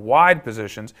come from wide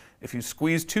positions. If you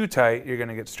squeeze too tight, you're going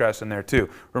to get stress in there too.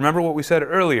 Remember what we said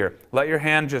earlier. Let your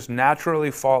hand just naturally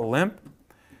fall limp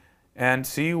and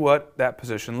see what that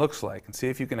position looks like. And see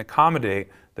if you can accommodate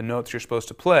the notes you're supposed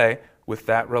to play with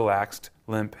that relaxed,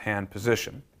 limp hand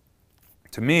position.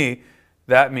 To me,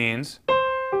 that means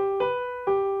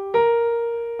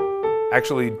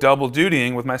actually double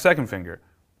dutying with my second finger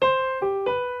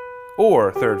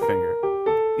or third finger.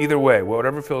 Either way,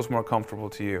 whatever feels more comfortable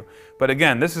to you. But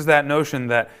again, this is that notion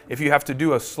that if you have to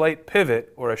do a slight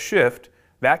pivot or a shift,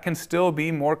 that can still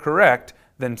be more correct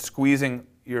than squeezing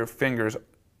your fingers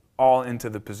all into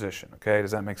the position. Okay,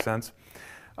 does that make sense?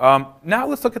 Now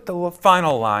let's look at the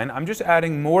final line. I'm just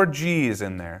adding more G's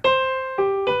in there.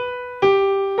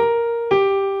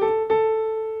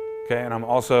 Okay, and I'm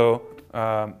also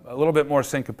a little bit more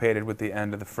syncopated with the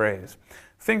end of the phrase.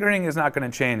 Fingering is not going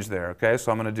to change there, okay?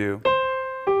 So I'm going to do.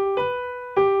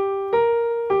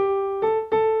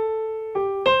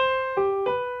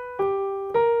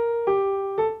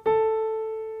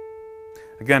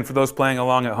 Again, for those playing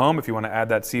along at home, if you want to add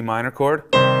that C minor chord.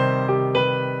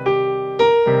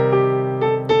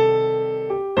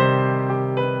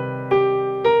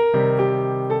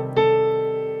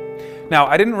 Now,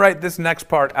 I didn't write this next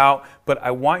part out, but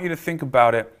I want you to think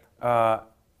about it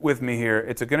with me here.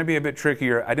 It's going to be a bit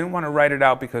trickier. I didn't want to write it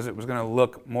out because it was going to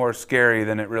look more scary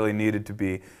than it really needed to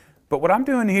be. But what I'm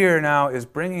doing here now is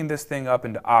bringing this thing up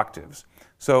into octaves.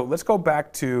 So let's go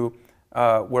back to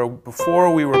where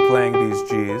before we were playing these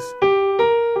G's.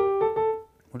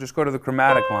 We'll just go to the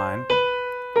chromatic line,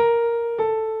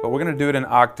 but we're going to do it in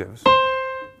octaves.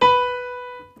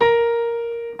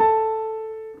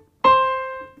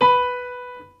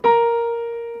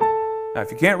 Now,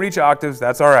 if you can't reach octaves,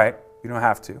 that's all right. You don't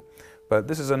have to. But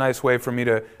this is a nice way for me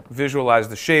to visualize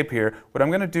the shape here. What I'm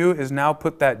going to do is now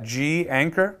put that G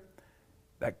anchor,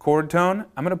 that chord tone,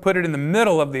 I'm going to put it in the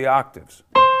middle of the octaves.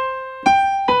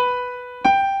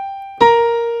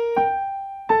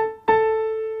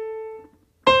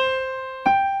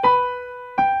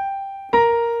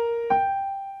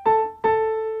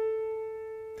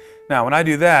 Now, when I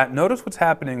do that, notice what's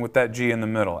happening with that G in the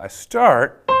middle. I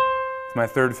start with my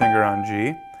third finger on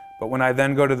G, but when I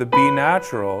then go to the B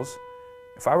naturals,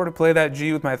 if I were to play that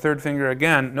G with my third finger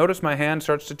again, notice my hand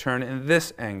starts to turn in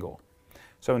this angle.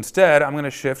 So instead, I'm going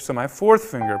to shift so my fourth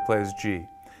finger plays G.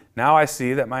 Now I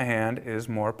see that my hand is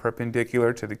more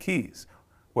perpendicular to the keys.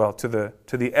 Well, to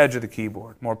the edge of the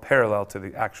keyboard, more parallel to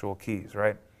the actual keys,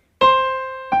 right?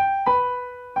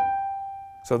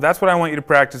 So that's what I want you to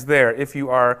practice there if you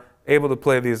are able to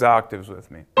play these octaves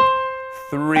with me.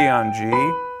 3 on G,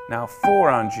 now 4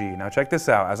 on G. Now check this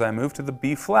out. As I move to the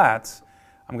B flats,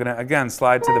 I'm going to again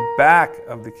slide to the back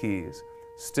of the keys.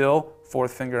 Still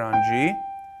fourth finger on G,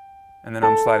 and then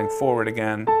I'm sliding forward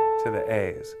again to the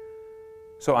A's.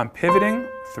 So I'm pivoting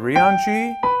 3 on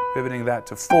G, pivoting that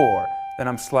to 4. Then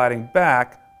I'm sliding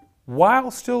back while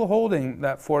still holding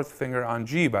that fourth finger on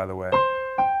G, by the way.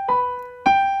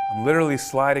 I'm literally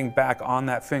sliding back on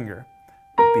that finger.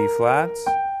 B flats,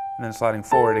 and then sliding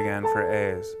forward again for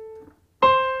A's.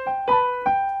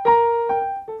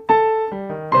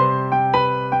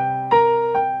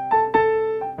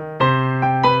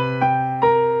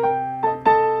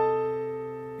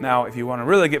 Now, if you want to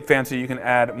really get fancy, you can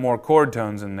add more chord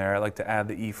tones in there. I like to add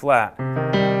the E flat,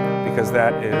 because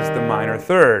that is the minor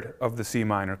third of the C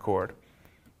minor chord.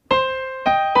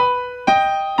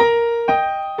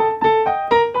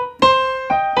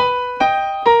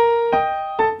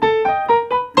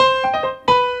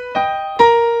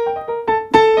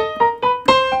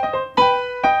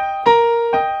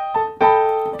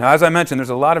 Now, as I mentioned,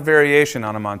 there's a lot of variation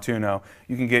on a Montuno.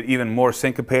 You can get even more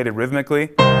syncopated rhythmically.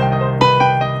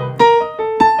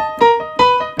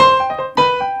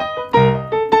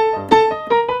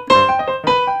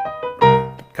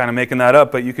 Kind of making that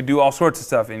up, but you could do all sorts of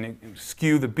stuff and you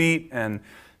skew the beat and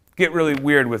get really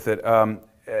weird with it.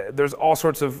 There's all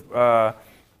sorts of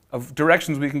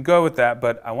directions we can go with that,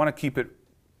 but I want to keep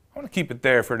it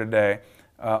there for today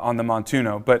on the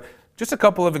Montuno. But just a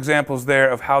couple of examples there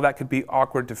of how that could be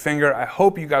awkward to finger. I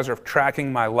hope you guys are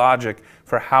tracking my logic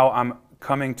for how I'm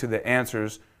coming to the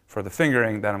answers for the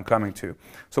fingering that I'm coming to.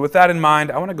 So with that in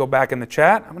mind, I want to go back in the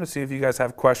chat. I'm going to see if you guys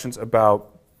have questions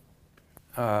about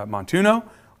Montuno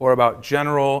or about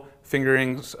general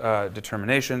fingerings,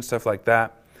 determination, stuff like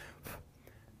that.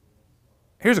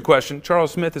 Here's a question.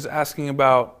 Charles Smith is asking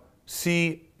about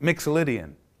C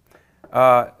mixolydian.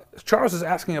 Charles is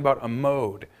asking about a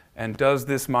mode. And does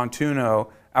this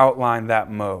Montuno outline that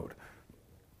mode?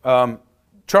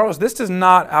 Charles, this does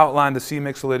not outline the C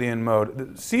mixolydian mode.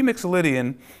 The C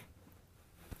mixolydian,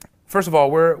 first of all,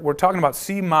 we're talking about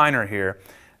C minor here.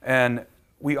 And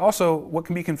we also, what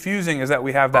can be confusing is that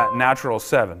we have that natural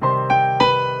 7.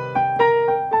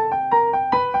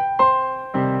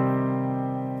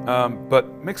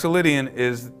 But mixolydian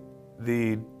is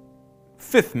the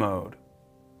 5th mode.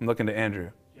 I'm looking to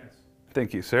Andrew. Yes.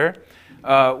 Thank you, sir.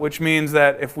 Which means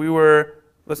that if we were,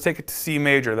 let's take it to C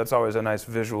major, that's always a nice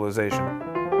visualization.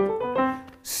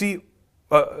 C,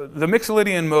 the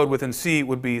mixolydian mode within C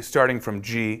would be starting from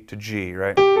G to G,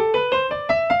 right?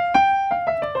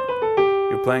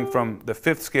 You're playing from the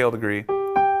 5th scale degree,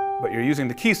 but you're using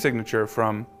the key signature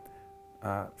from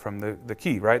the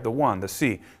key, right? The 1, the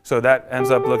C. So that ends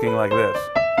up looking like this.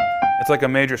 It's like a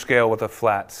major scale with a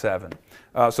flat 7.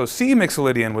 So C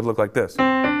mixolydian would look like this.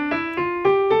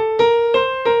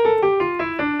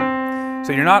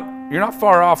 So you're not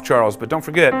far off, Charles, but don't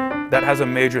forget that has a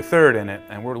major 3rd in it,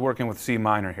 and we're working with C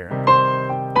minor here.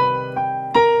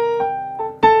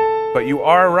 But you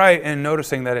are right in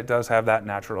noticing that it does have that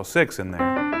natural 6 in there,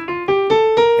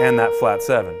 and that flat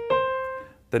 7.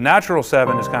 The natural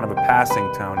 7 is kind of a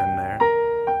passing tone in there.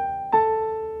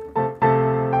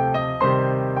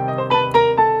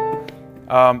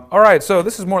 All right, so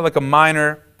this is more like a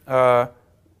minor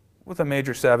with a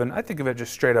major 7. I think of it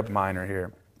just straight up minor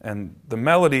here. And the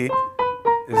melody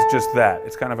is just that.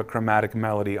 It's kind of a chromatic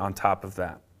melody on top of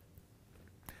that.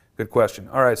 Good question.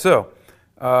 All right, so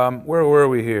where were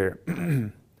we here?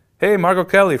 Hey, Margot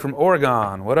Kelly from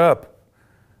Oregon. What up?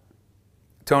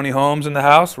 Tony Holmes in the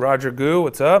house. Roger Goo,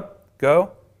 what's up?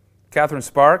 Go. Catherine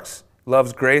Sparks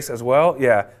loves Grace as well.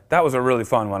 Yeah, that was a really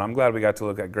fun one. I'm glad we got to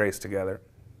look at Grace together.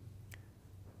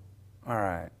 All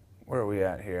right, where are we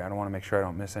at here? I don't want to make sure I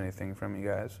don't miss anything from you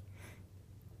guys.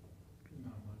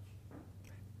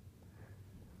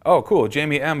 Oh, cool.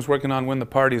 Jamie M's working on When the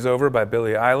Party's Over by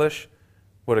Billie Eilish.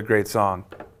 What a great song.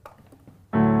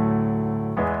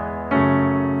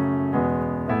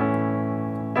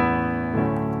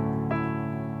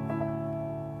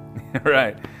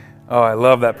 Right. Oh, I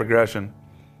love that progression.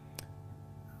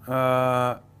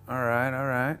 All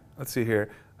right. Let's see here.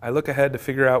 I look ahead to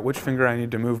figure out which finger I need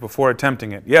to move before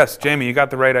attempting it. Yes, Jamie, you got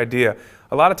the right idea.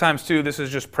 A lot of times, too, this is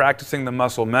just practicing the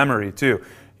muscle memory, too.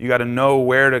 You got to know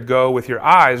where to go with your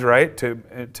eyes, right, to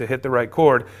hit the right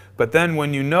chord. But then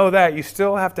when you know that, you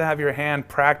still have to have your hand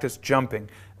practice jumping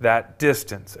that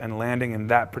distance and landing in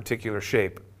that particular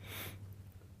shape.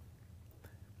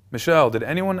 Michelle, did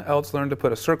anyone else learn to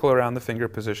put a circle around the finger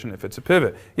position if it's a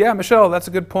pivot? Yeah, Michelle, that's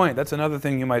a good point. That's another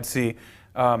thing you might see.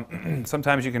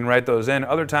 Sometimes you can write those in.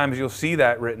 Other times you'll see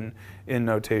that written in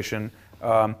notation.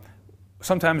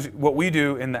 Sometimes what we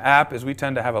do in the app is we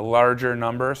tend to have a larger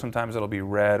number. Sometimes it'll be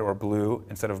red or blue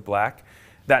instead of black.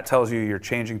 That tells you you're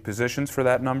changing positions for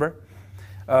that number.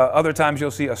 Other times you'll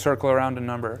see a circle around a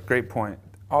number. Great point.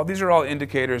 These are all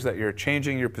indicators that you're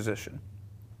changing your position.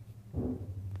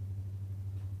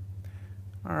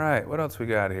 All right, what else we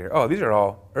got here? Oh, these are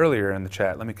all earlier in the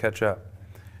chat. Let me catch up.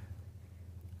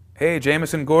 Hey,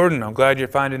 Jameson Gordon, I'm glad you're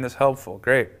finding this helpful.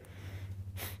 Great.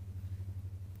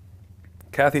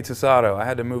 Kathy Tisato, I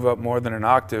had to move up more than an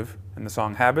octave in the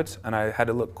song Habits, and I had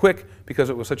to look quick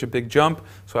because it was such a big jump,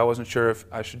 so I wasn't sure if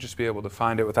I should just be able to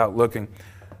find it without looking.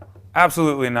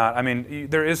 Absolutely not. I mean,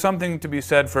 there is something to be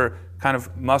said for kind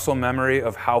of muscle memory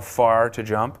of how far to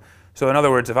jump. So in other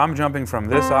words, if I'm jumping from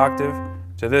this octave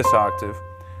to this octave,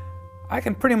 I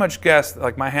can pretty much guess,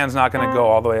 like, my hand's not going to go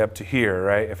all the way up to here,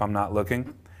 right, if I'm not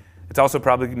looking. It's also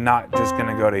probably not just going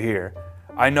to go to here.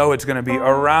 I know it's going to be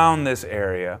around this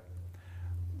area.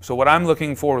 So what I'm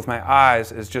looking for with my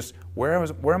eyes is just where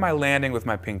am I landing with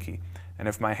my pinky? And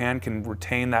if my hand can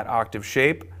retain that octave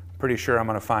shape, I'm pretty sure I'm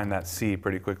going to find that C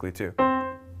pretty quickly too.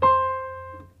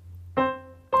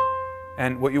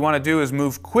 And what you want to do is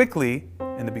move quickly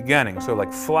in the beginning. So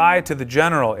like fly to the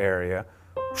general area.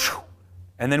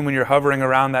 And then when you're hovering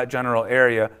around that general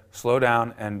area, slow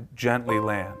down and gently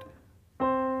land.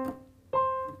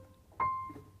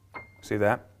 See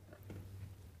that?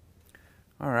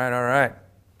 All right.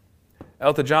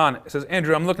 Elta John says,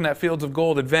 Andrew, I'm looking at Fields of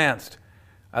Gold Advanced.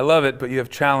 I love it, but you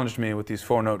have challenged me with these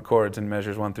 4-note chords in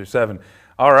measures 1 through 7.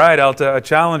 All right, Elta, a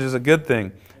challenge is a good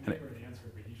thing.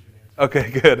 Okay,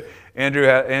 good. Andrew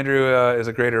is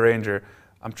a great arranger.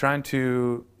 I'm trying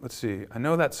to, let's see, I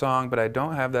know that song, but I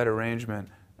don't have that arrangement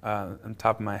on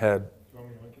top of my head. Do you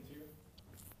want me to link it to you?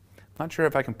 I'm not sure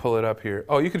if I can pull it up here.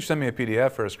 Oh, you can send me a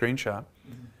PDF or a screenshot.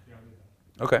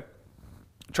 Okay.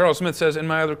 Charles Smith says, in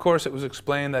my other course, it was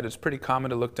explained that it's pretty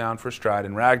common to look down for stride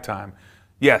in ragtime.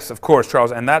 Yes, of course,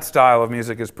 Charles, and that style of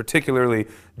music is particularly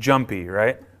jumpy,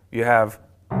 right? You have...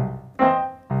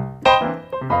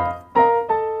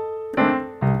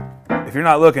 If you're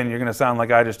not looking, you're going to sound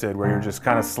like I just did, where you're just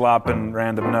kind of slopping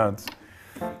random notes.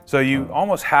 So you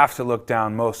almost have to look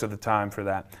down most of the time for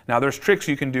that. Now, there's tricks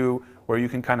you can do where you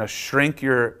can kind of shrink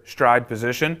your stride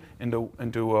position into a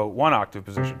 1-octave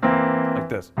position, like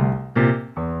this.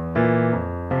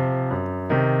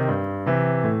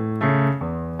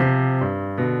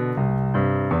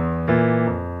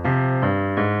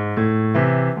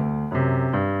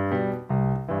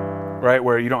 Right,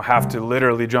 where you don't have to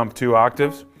literally jump 2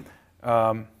 octaves.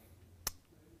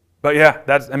 But yeah,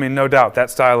 I mean, no doubt, that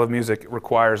style of music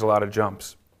requires a lot of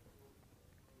jumps.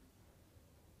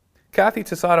 Kathy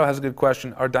Tisato has a good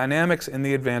question. Are dynamics in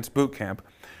the advanced boot camp?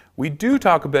 We do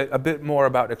talk a bit more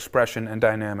about expression and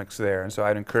dynamics there, and so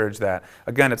I'd encourage that.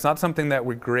 Again, it's not something that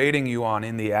we're grading you on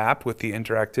in the app with the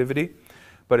interactivity,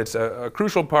 but it's a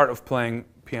crucial part of playing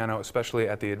piano, especially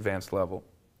at the advanced level.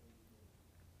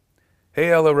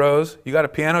 Hey, Ella Rose, you got a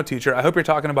piano teacher. I hope you're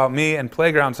talking about me and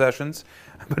playground sessions,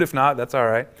 but if not, that's all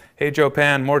right. Hey, Joe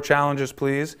Pan, more challenges,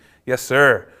 please. Yes,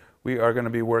 sir. We are going to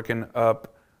be working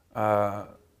up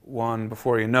one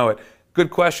before you know it. Good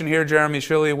question here, Jeremy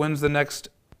Shilley. When's the next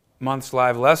month's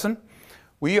live lesson?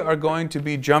 We are going to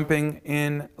be jumping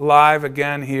in live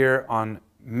again here on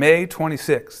May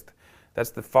 26th. That's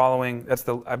the following,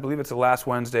 I believe it's the last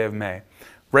Wednesday of May,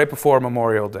 right before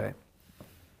Memorial Day.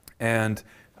 And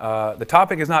the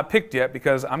topic is not picked yet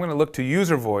because I'm going to look to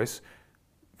user voice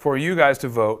for you guys to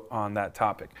vote on that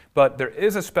topic. But there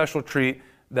is a special treat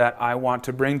that I want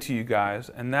to bring to you guys,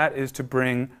 and that is to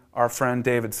bring our friend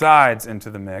David Sides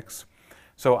into the mix.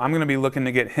 So I'm going to be looking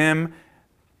to get him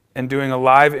and doing a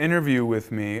live interview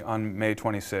with me on May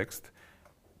 26th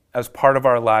as part of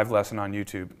our live lesson on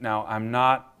YouTube. Now, I'm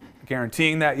not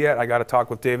guaranteeing that yet. I got to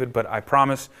talk with David, but I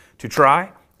promise to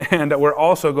try. And we're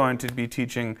also going to be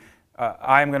teaching,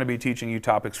 I'm going to be teaching you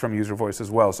topics from User Voice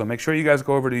as well. So make sure you guys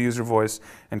go over to User Voice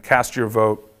and cast your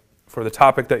vote for the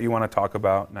topic that you want to talk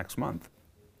about next month.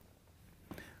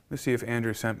 Let's see if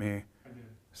Andrew sent me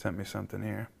something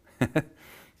here.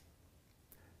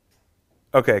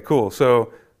 Okay, cool.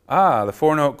 So, the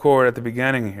 4-note chord at the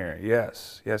beginning here.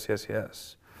 Yes, yes, yes,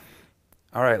 yes.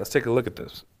 All right, let's take a look at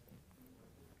this.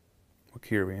 What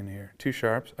key are we in here? 2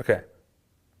 sharps. Okay.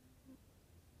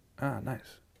 Ah,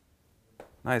 nice.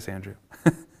 Nice, Andrew.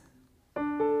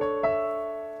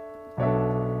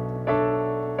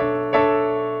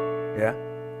 Yeah?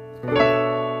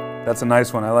 That's a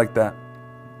nice one. I like that.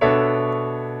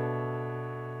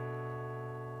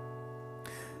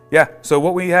 Yeah, so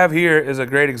what we have here is a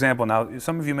great example. Now,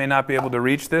 some of you may not be able to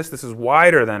reach this. This is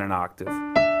wider than an octave.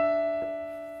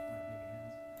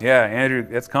 Yeah, Andrew,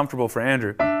 it's comfortable for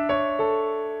Andrew.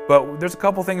 But there's a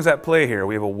couple things at play here.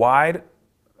 We have a wide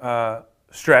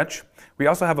stretch. We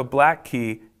also have a black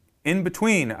key in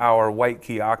between our white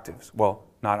key octaves. Well,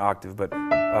 not octave, but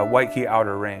white key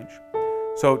outer range.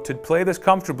 So to play this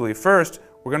comfortably, first,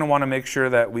 we're going to want to make sure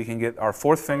that we can get our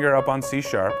 4th finger up on C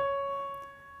sharp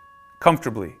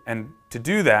comfortably. And to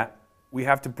do that, we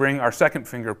have to bring our 2nd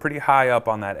finger pretty high up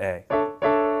on that A.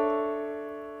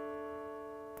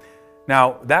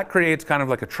 Now, that creates kind of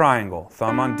like a triangle.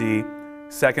 Thumb on D,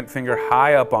 2nd finger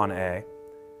high up on A,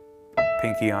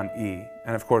 pinky on E,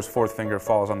 and of course 4th finger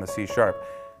falls on the C sharp.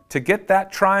 To get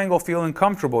that triangle feeling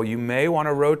comfortable, you may want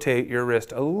to rotate your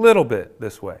wrist a little bit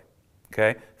this way.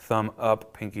 Okay? Thumb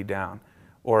up, pinky down.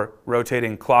 Or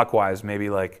rotating clockwise, maybe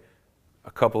like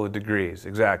a couple of degrees.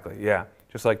 Exactly, yeah,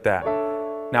 just like that.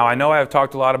 Now, I know I've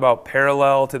talked a lot about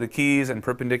parallel to the keys and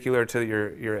perpendicular to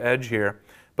your edge here,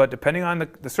 but depending on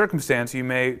the circumstance, you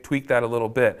may tweak that a little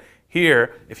bit.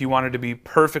 Here, if you wanted to be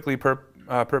perfectly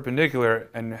perpendicular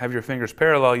and have your fingers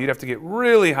parallel, you'd have to get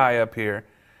really high up here,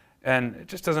 and it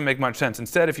just doesn't make much sense.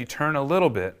 Instead, if you turn a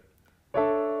little bit,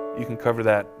 you can cover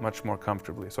that much more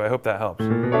comfortably. So I hope that helps.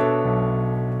 It's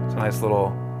a nice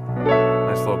little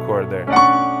chord there.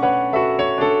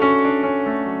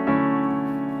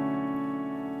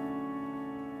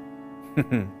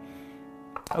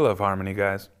 I love harmony,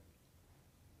 guys.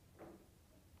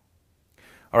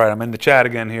 All right, I'm in the chat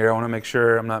again here. I want to make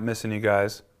sure I'm not missing you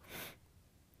guys.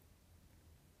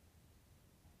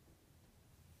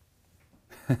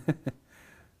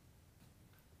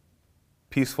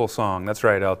 Peaceful song. That's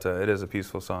right, Alta. It is a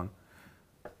peaceful song.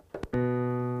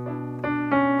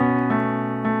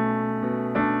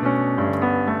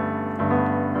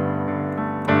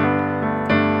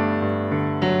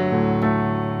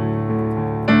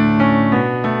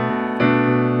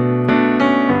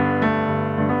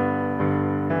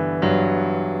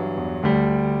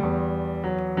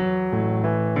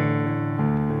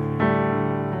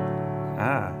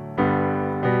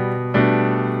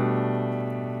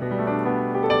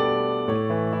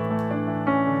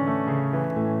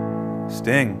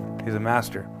 Sting, he's a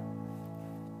master.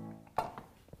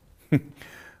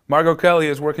 Margot Kelly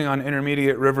is working on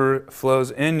Intermediate River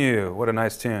Flows in You. What a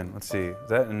nice tune. Let's see, is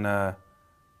that in, I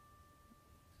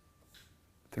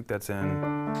think that's in,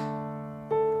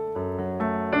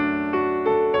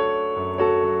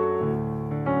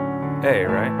 A,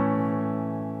 right?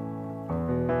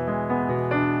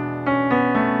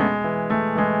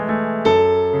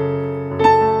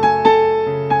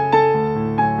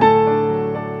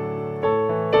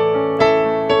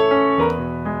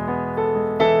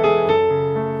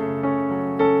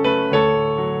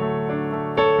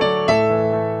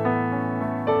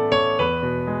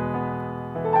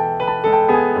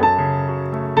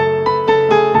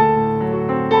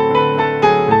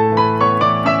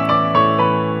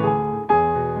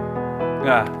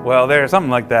 Well, there's something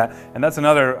like that. And that's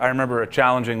another, I remember, a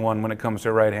challenging one when it comes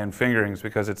to right-hand fingerings,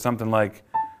 because it's something like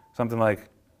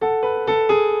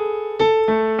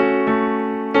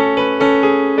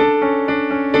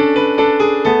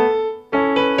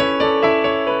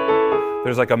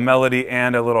there's like a melody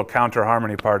and a little counter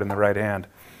harmony part in the right hand.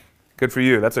 Good for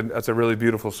you. That's a really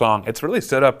beautiful song. It's really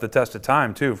stood up the test of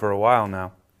time too for a while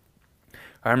now.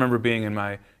 I remember being in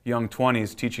my young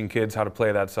 20s teaching kids how to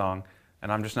play that song.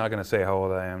 And I'm just not going to say how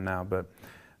old I am now, but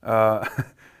I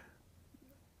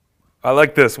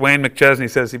like this. Wayne McChesney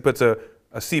says he puts a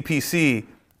CPC,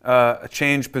 a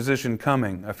change position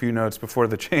coming, a few notes before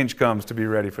the change comes to be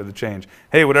ready for the change.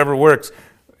 Hey, whatever works.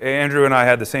 Andrew and I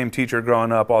had the same teacher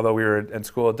growing up, although we were at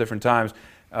school at different times.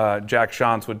 Jack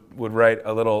Shantz would write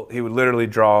a little, he would literally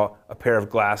draw a pair of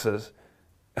glasses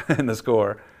in the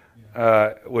score,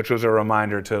 which was a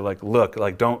reminder to like, look,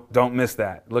 like don't miss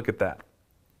that. Look at that.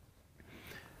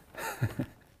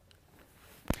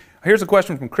 Here's a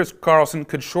question from Chris Carlson.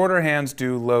 Could shorter hands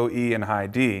do low E and high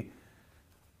D?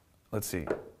 Let's see.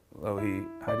 Low E,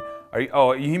 high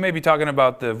D. He may be talking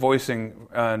about the voicing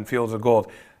in Fields of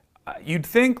Gold. You'd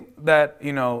think that,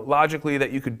 logically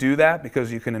that you could do that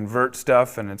because you can invert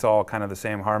stuff and it's all kind of the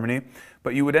same harmony.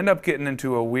 But you would end up getting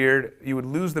into you would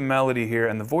lose the melody here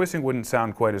and the voicing wouldn't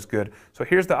sound quite as good. So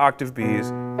here's the octave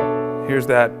Bs. Here's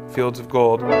that Fields of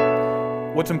Gold.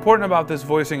 What's important about this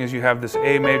voicing is you have this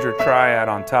A major triad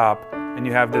on top and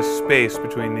you have this space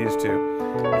between these two.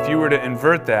 If you were to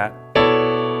invert that,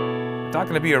 it's not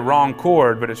going to be a wrong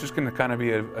chord, but it's just going to kind of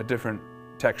be a different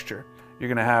texture. You're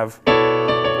going to have,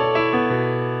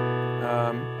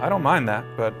 I don't mind that,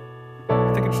 but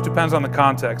I think it just depends on the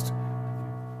context.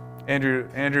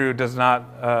 Andrew does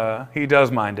not, he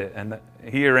does mind it, and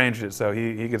he arranged it, so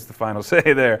he gets the final say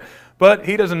there. But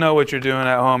he doesn't know what you're doing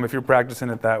at home. If you're practicing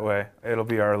it that way, it'll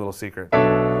be our little secret.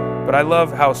 But I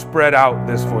love how spread out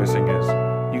this voicing is.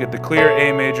 You get the clear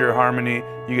A major harmony,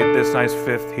 you get this nice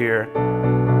fifth here.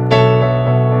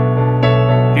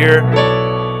 Here,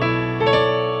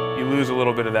 you lose a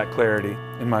little bit of that clarity,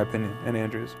 in my opinion, and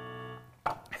Andrew's.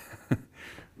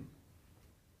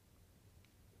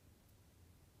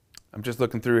 I'm just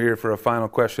looking through here for a final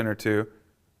question or two.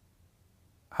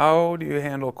 How do you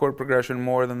handle chord progression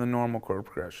more than the normal chord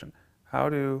progression? How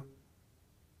do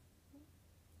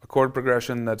a chord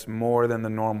progression that's more than the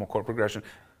normal chord progression?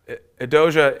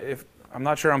 Edoja, I'm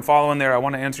not sure I'm following there. I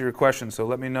want to answer your question, so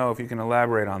let me know if you can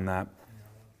elaborate on that.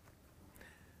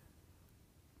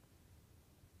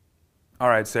 All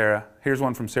right, Sarah. Here's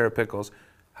one from Sarah Pickles.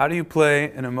 How do you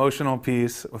play an emotional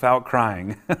piece without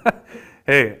crying?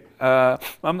 Hey,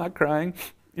 I'm not crying.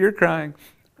 You're crying.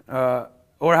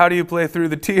 Or how do you play through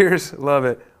the tears? Love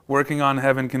it. Working on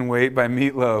Heaven Can Wait by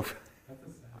Meatloaf. That's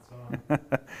a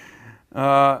sad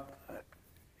song.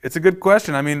 It's a good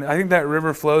question. I mean, I think that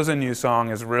River Flows in You song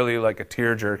is really like a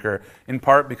tearjerker, in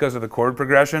part because of the chord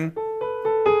progression.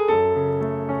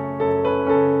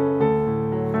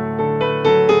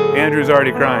 Andrew's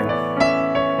already crying.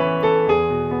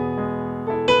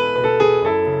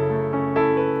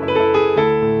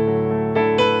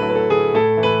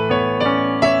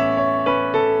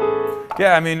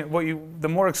 Yeah, I mean, the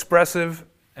more expressive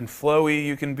and flowy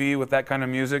you can be with that kind of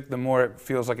music, the more it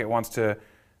feels like it wants to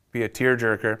be a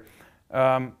tearjerker.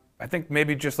 I think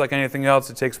maybe just like anything else,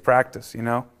 it takes practice,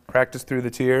 Practice through the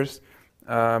tears.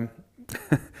 I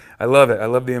love it. I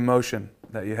love the emotion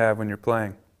that you have when you're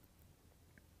playing.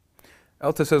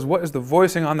 Elta says, what is the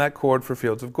voicing on that chord for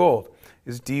Fields of Gold?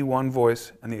 Is D one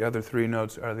voice and the other three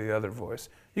notes are the other voice?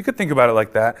 You could think about it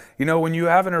like that. When you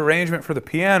have an arrangement for the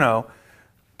piano,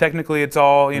 technically it's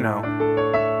all,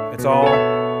 it's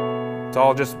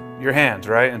all just your hands,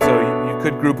 right? And so you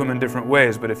could group them in different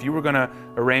ways, but if you were going to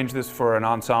arrange this for an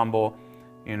ensemble,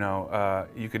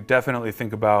 you could definitely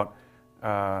think about,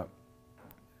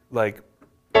 like,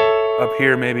 up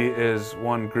here maybe is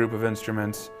one group of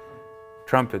instruments.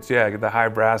 Trumpets, yeah, get the high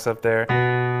brass up there.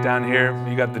 Down here,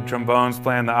 you got the trombones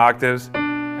playing the octaves.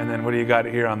 And then what do you got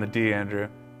here on the D, Andrew?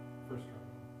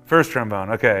 First trombone,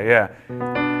 okay, yeah.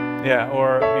 Yeah,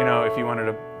 or, if you wanted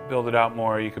to build it out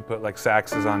more, you could put like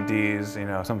saxes on Ds,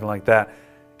 something like that.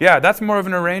 Yeah, that's more of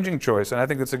an arranging choice, and I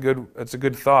think it's a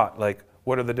good thought, like,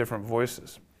 what are the different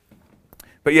voices?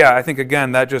 But yeah, I think,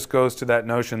 again, that just goes to that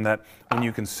notion that when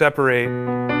you can separate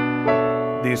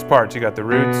these parts, you got the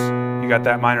roots, you got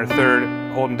that minor third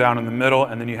holding down in the middle,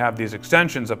 and then you have these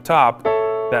extensions up top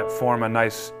that form a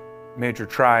nice major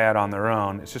triad on their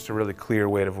own. It's just a really clear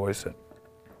way to voice it.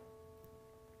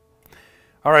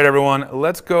 All right, everyone,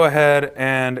 let's go ahead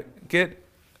and get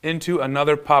into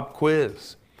another pop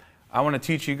quiz. I want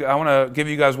to give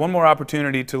you guys one more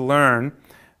opportunity to learn,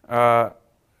 one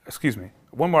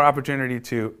more opportunity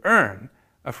to earn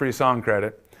a free song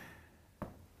credit.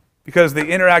 Because the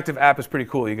interactive app is pretty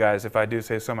cool, you guys, if I do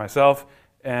say so myself.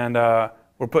 And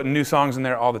we're putting new songs in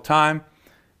there all the time.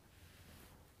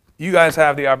 You guys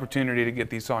have the opportunity to get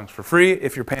these songs for free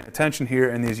if you're paying attention here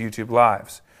in these YouTube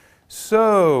Lives.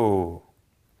 So,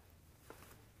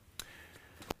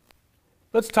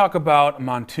 let's talk about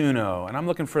Montuno. And I'm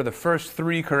looking for the first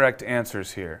 3 correct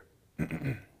answers here.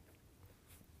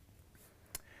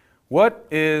 What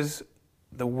is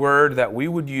the word that we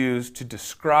would use to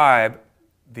describe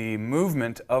the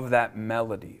movement of that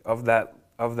melody, of that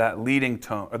leading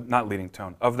tone, not leading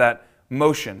tone, of that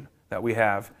motion that we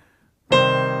have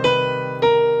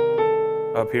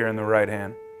up here in the right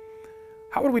hand?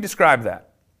 How would we describe that?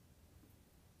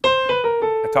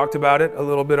 I talked about it a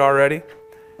little bit already.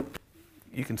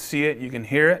 You can see it, you can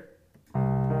hear it.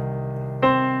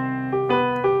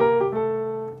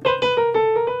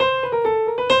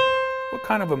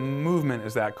 kind of a movement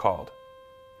is that called?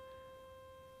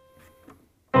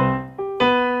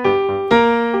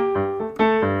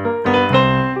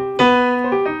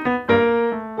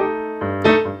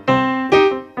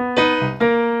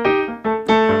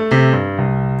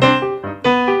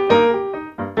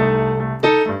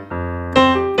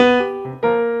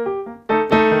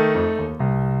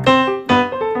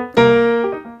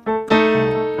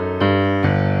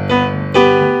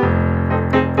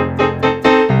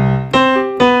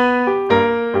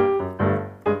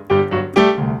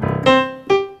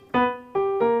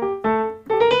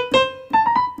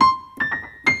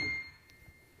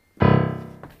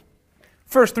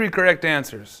 First 3 correct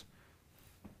answers.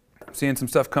 I'm seeing some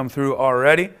stuff come through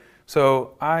already.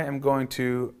 So I am going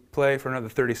to play for another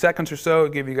 30 seconds or so,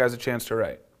 give you guys a chance to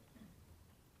write.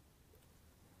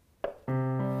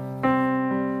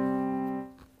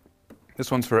 This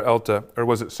one's for Elta, or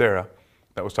was it Sarah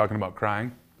that was talking about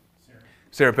crying?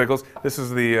 Sarah Pickles. This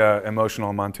is the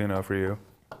emotional Montuno for you.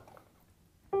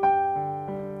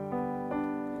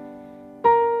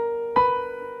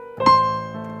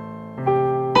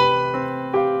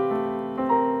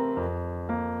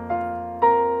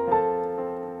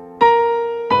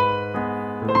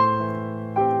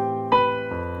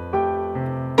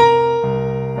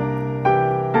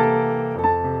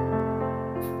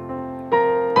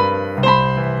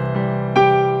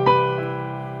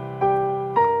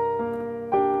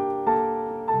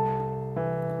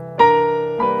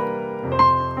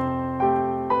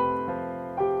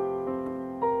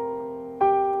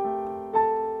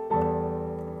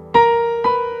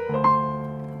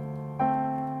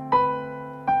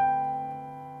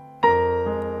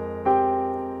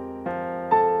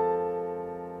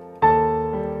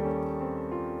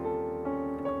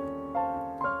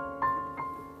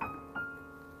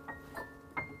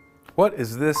 What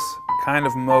is this kind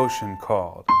of motion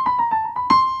called? I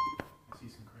see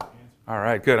some correct answers. All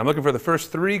right, good. I'm looking for the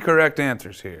first 3 correct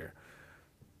answers here.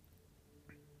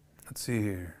 Let's see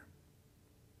here.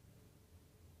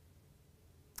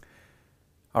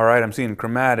 All right, I'm seeing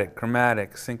chromatic,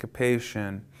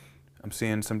 syncopation. I'm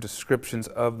seeing some descriptions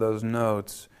of those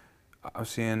notes. I'm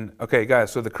seeing, okay,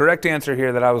 guys, so the correct answer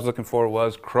here that I was looking for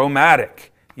was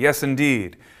chromatic. Yes,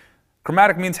 indeed.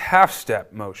 Chromatic means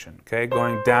half-step motion, okay?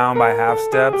 Going down by half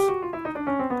steps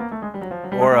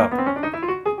or up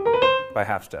by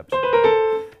half steps.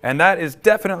 And that is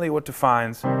definitely what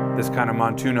defines this kind of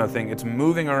Montuno thing. It's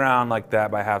moving around like that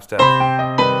by half steps.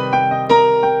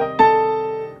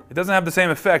 It doesn't have the same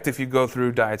effect if you go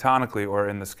through diatonically or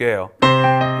in the scale.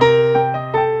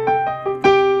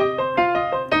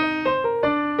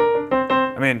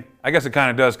 I mean, I guess it kind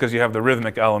of does because you have the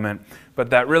rhythmic element, but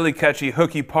that really catchy,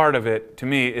 hooky part of it, to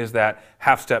me, is that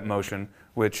half-step motion,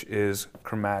 which is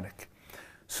chromatic.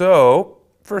 So,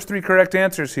 first 3 correct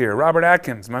answers here. Robert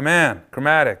Atkins, my man,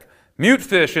 chromatic.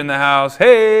 Mutefish in the house,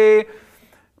 hey!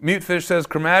 Mutefish says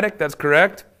chromatic, that's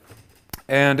correct.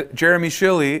 And Jeremy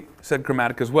Shilley said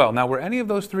chromatic as well. Now, were any of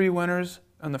those 3 winners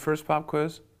on the first pop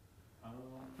quiz? I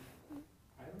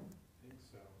don't think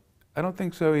so. I don't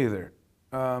think so either.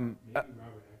 Maybe Robert Atkins,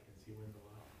 he wins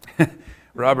a lot.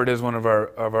 Robert is one of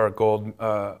our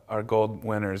gold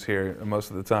winners here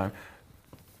most of the time.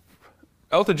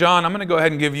 Elta John, I'm going to go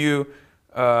ahead and give you,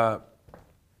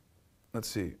 let's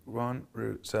see, 1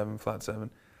 root 7 flat 7.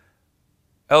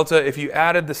 Elta, if you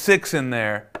added the 6 in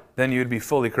there, then you'd be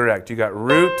fully correct. You got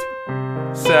root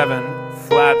 7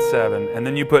 flat 7, and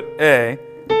then you put A.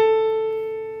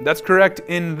 That's correct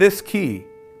in this key,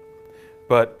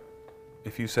 but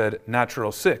if you said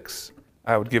natural 6,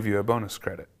 I would give you a bonus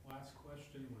credit. Last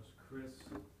question was Chris,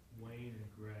 Wayne, and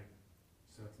Greg.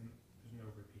 So there's no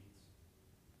repeats.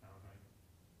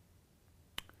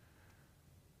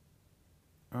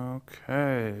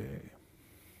 Okay.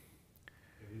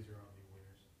 Yeah, these are all new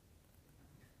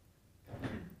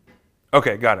winners.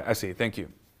 Okay, got it. I see. Thank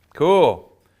you.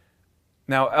 Cool.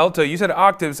 Now, Elta, you said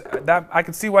octaves. That I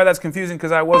can see why that's confusing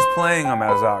because I was playing them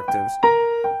as octaves.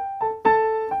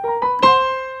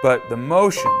 But the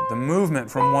motion, the movement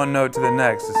from one note to the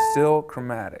next is still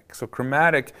chromatic. So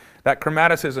chromatic, that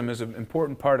chromaticism is an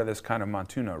important part of this kind of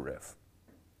Montuno riff.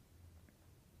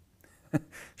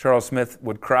 Charles Smith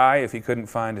would cry if he couldn't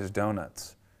find his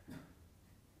donuts.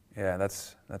 Yeah,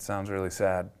 that sounds really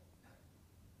sad.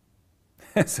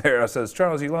 Sarah says,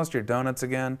 Charles, you lost your donuts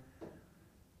again?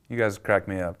 You guys crack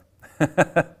me up.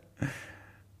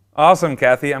 Awesome,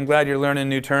 Kathy. I'm glad you're learning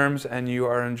new terms and you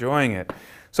are enjoying it.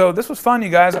 So this was fun, you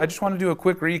guys. I just want to do a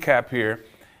quick recap here.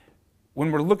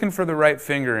 When we're looking for the right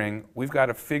fingering, we've got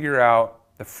to figure out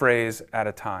the phrase at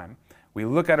a time. We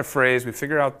look at a phrase, we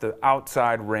figure out the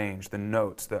outside range, the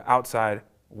notes, the outside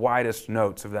widest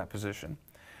notes of that position.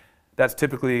 That's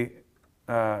typically,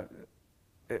 well,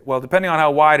 depending on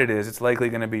how wide it is, it's likely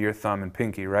going to be your thumb and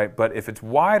pinky, right? But if it's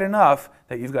wide enough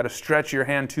that you've got to stretch your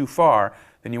hand too far,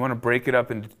 then you want to break it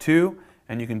up into two,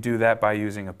 and you can do that by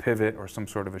using a pivot or some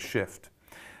sort of a shift.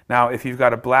 Now, if you've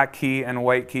got a black key and a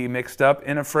white key mixed up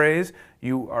in a phrase,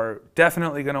 you are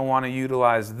definitely going to want to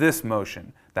utilize this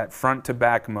motion, that front to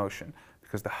back motion,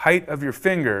 because the height of your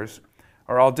fingers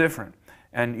are all different.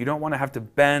 And you don't want to have to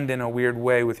bend in a weird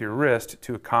way with your wrist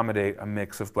to accommodate a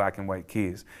mix of black and white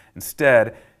keys.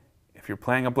 Instead, if you're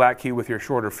playing a black key with your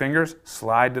shorter fingers,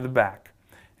 slide to the back.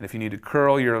 And if you need to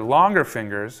curl your longer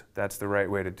fingers, that's the right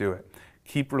way to do it.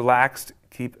 Keep relaxed,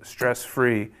 keep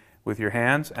stress-free with your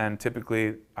hands, and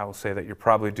typically I will say that you're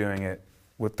probably doing it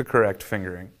with the correct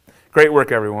fingering. Great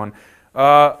work, everyone.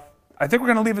 I think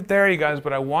we're going to leave it there, you guys,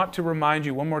 but I want to remind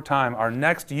you one more time, our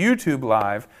next YouTube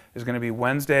Live is going to be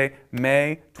Wednesday,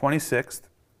 May 26th,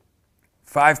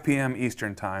 5 p.m.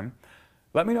 Eastern Time.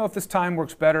 Let me know if this time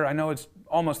works better. I know it's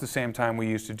almost the same time we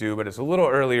used to do, but it's a little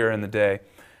earlier in the day.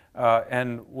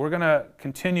 And we're going to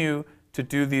continue to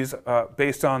do these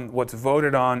based on what's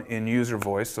voted on in user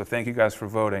voice, so thank you guys for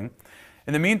voting.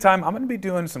 In the meantime, I'm going to be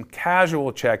doing some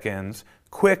casual check-ins,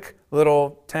 quick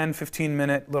little 10,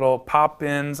 15-minute little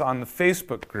pop-ins on the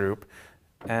Facebook group,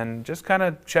 and just kind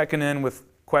of checking in with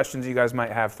questions you guys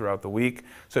might have throughout the week.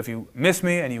 So if you miss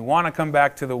me and you want to come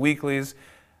back to the weeklies,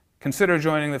 consider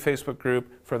joining the Facebook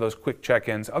group for those quick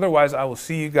check-ins. Otherwise, I will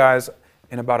see you guys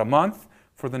in about a month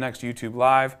for the next YouTube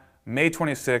Live, May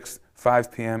 26th,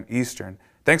 5 p.m. Eastern.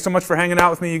 Thanks so much for hanging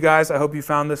out with me, you guys. I hope you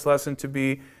found this lesson to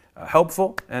be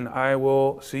helpful, and I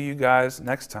will see you guys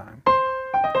next time.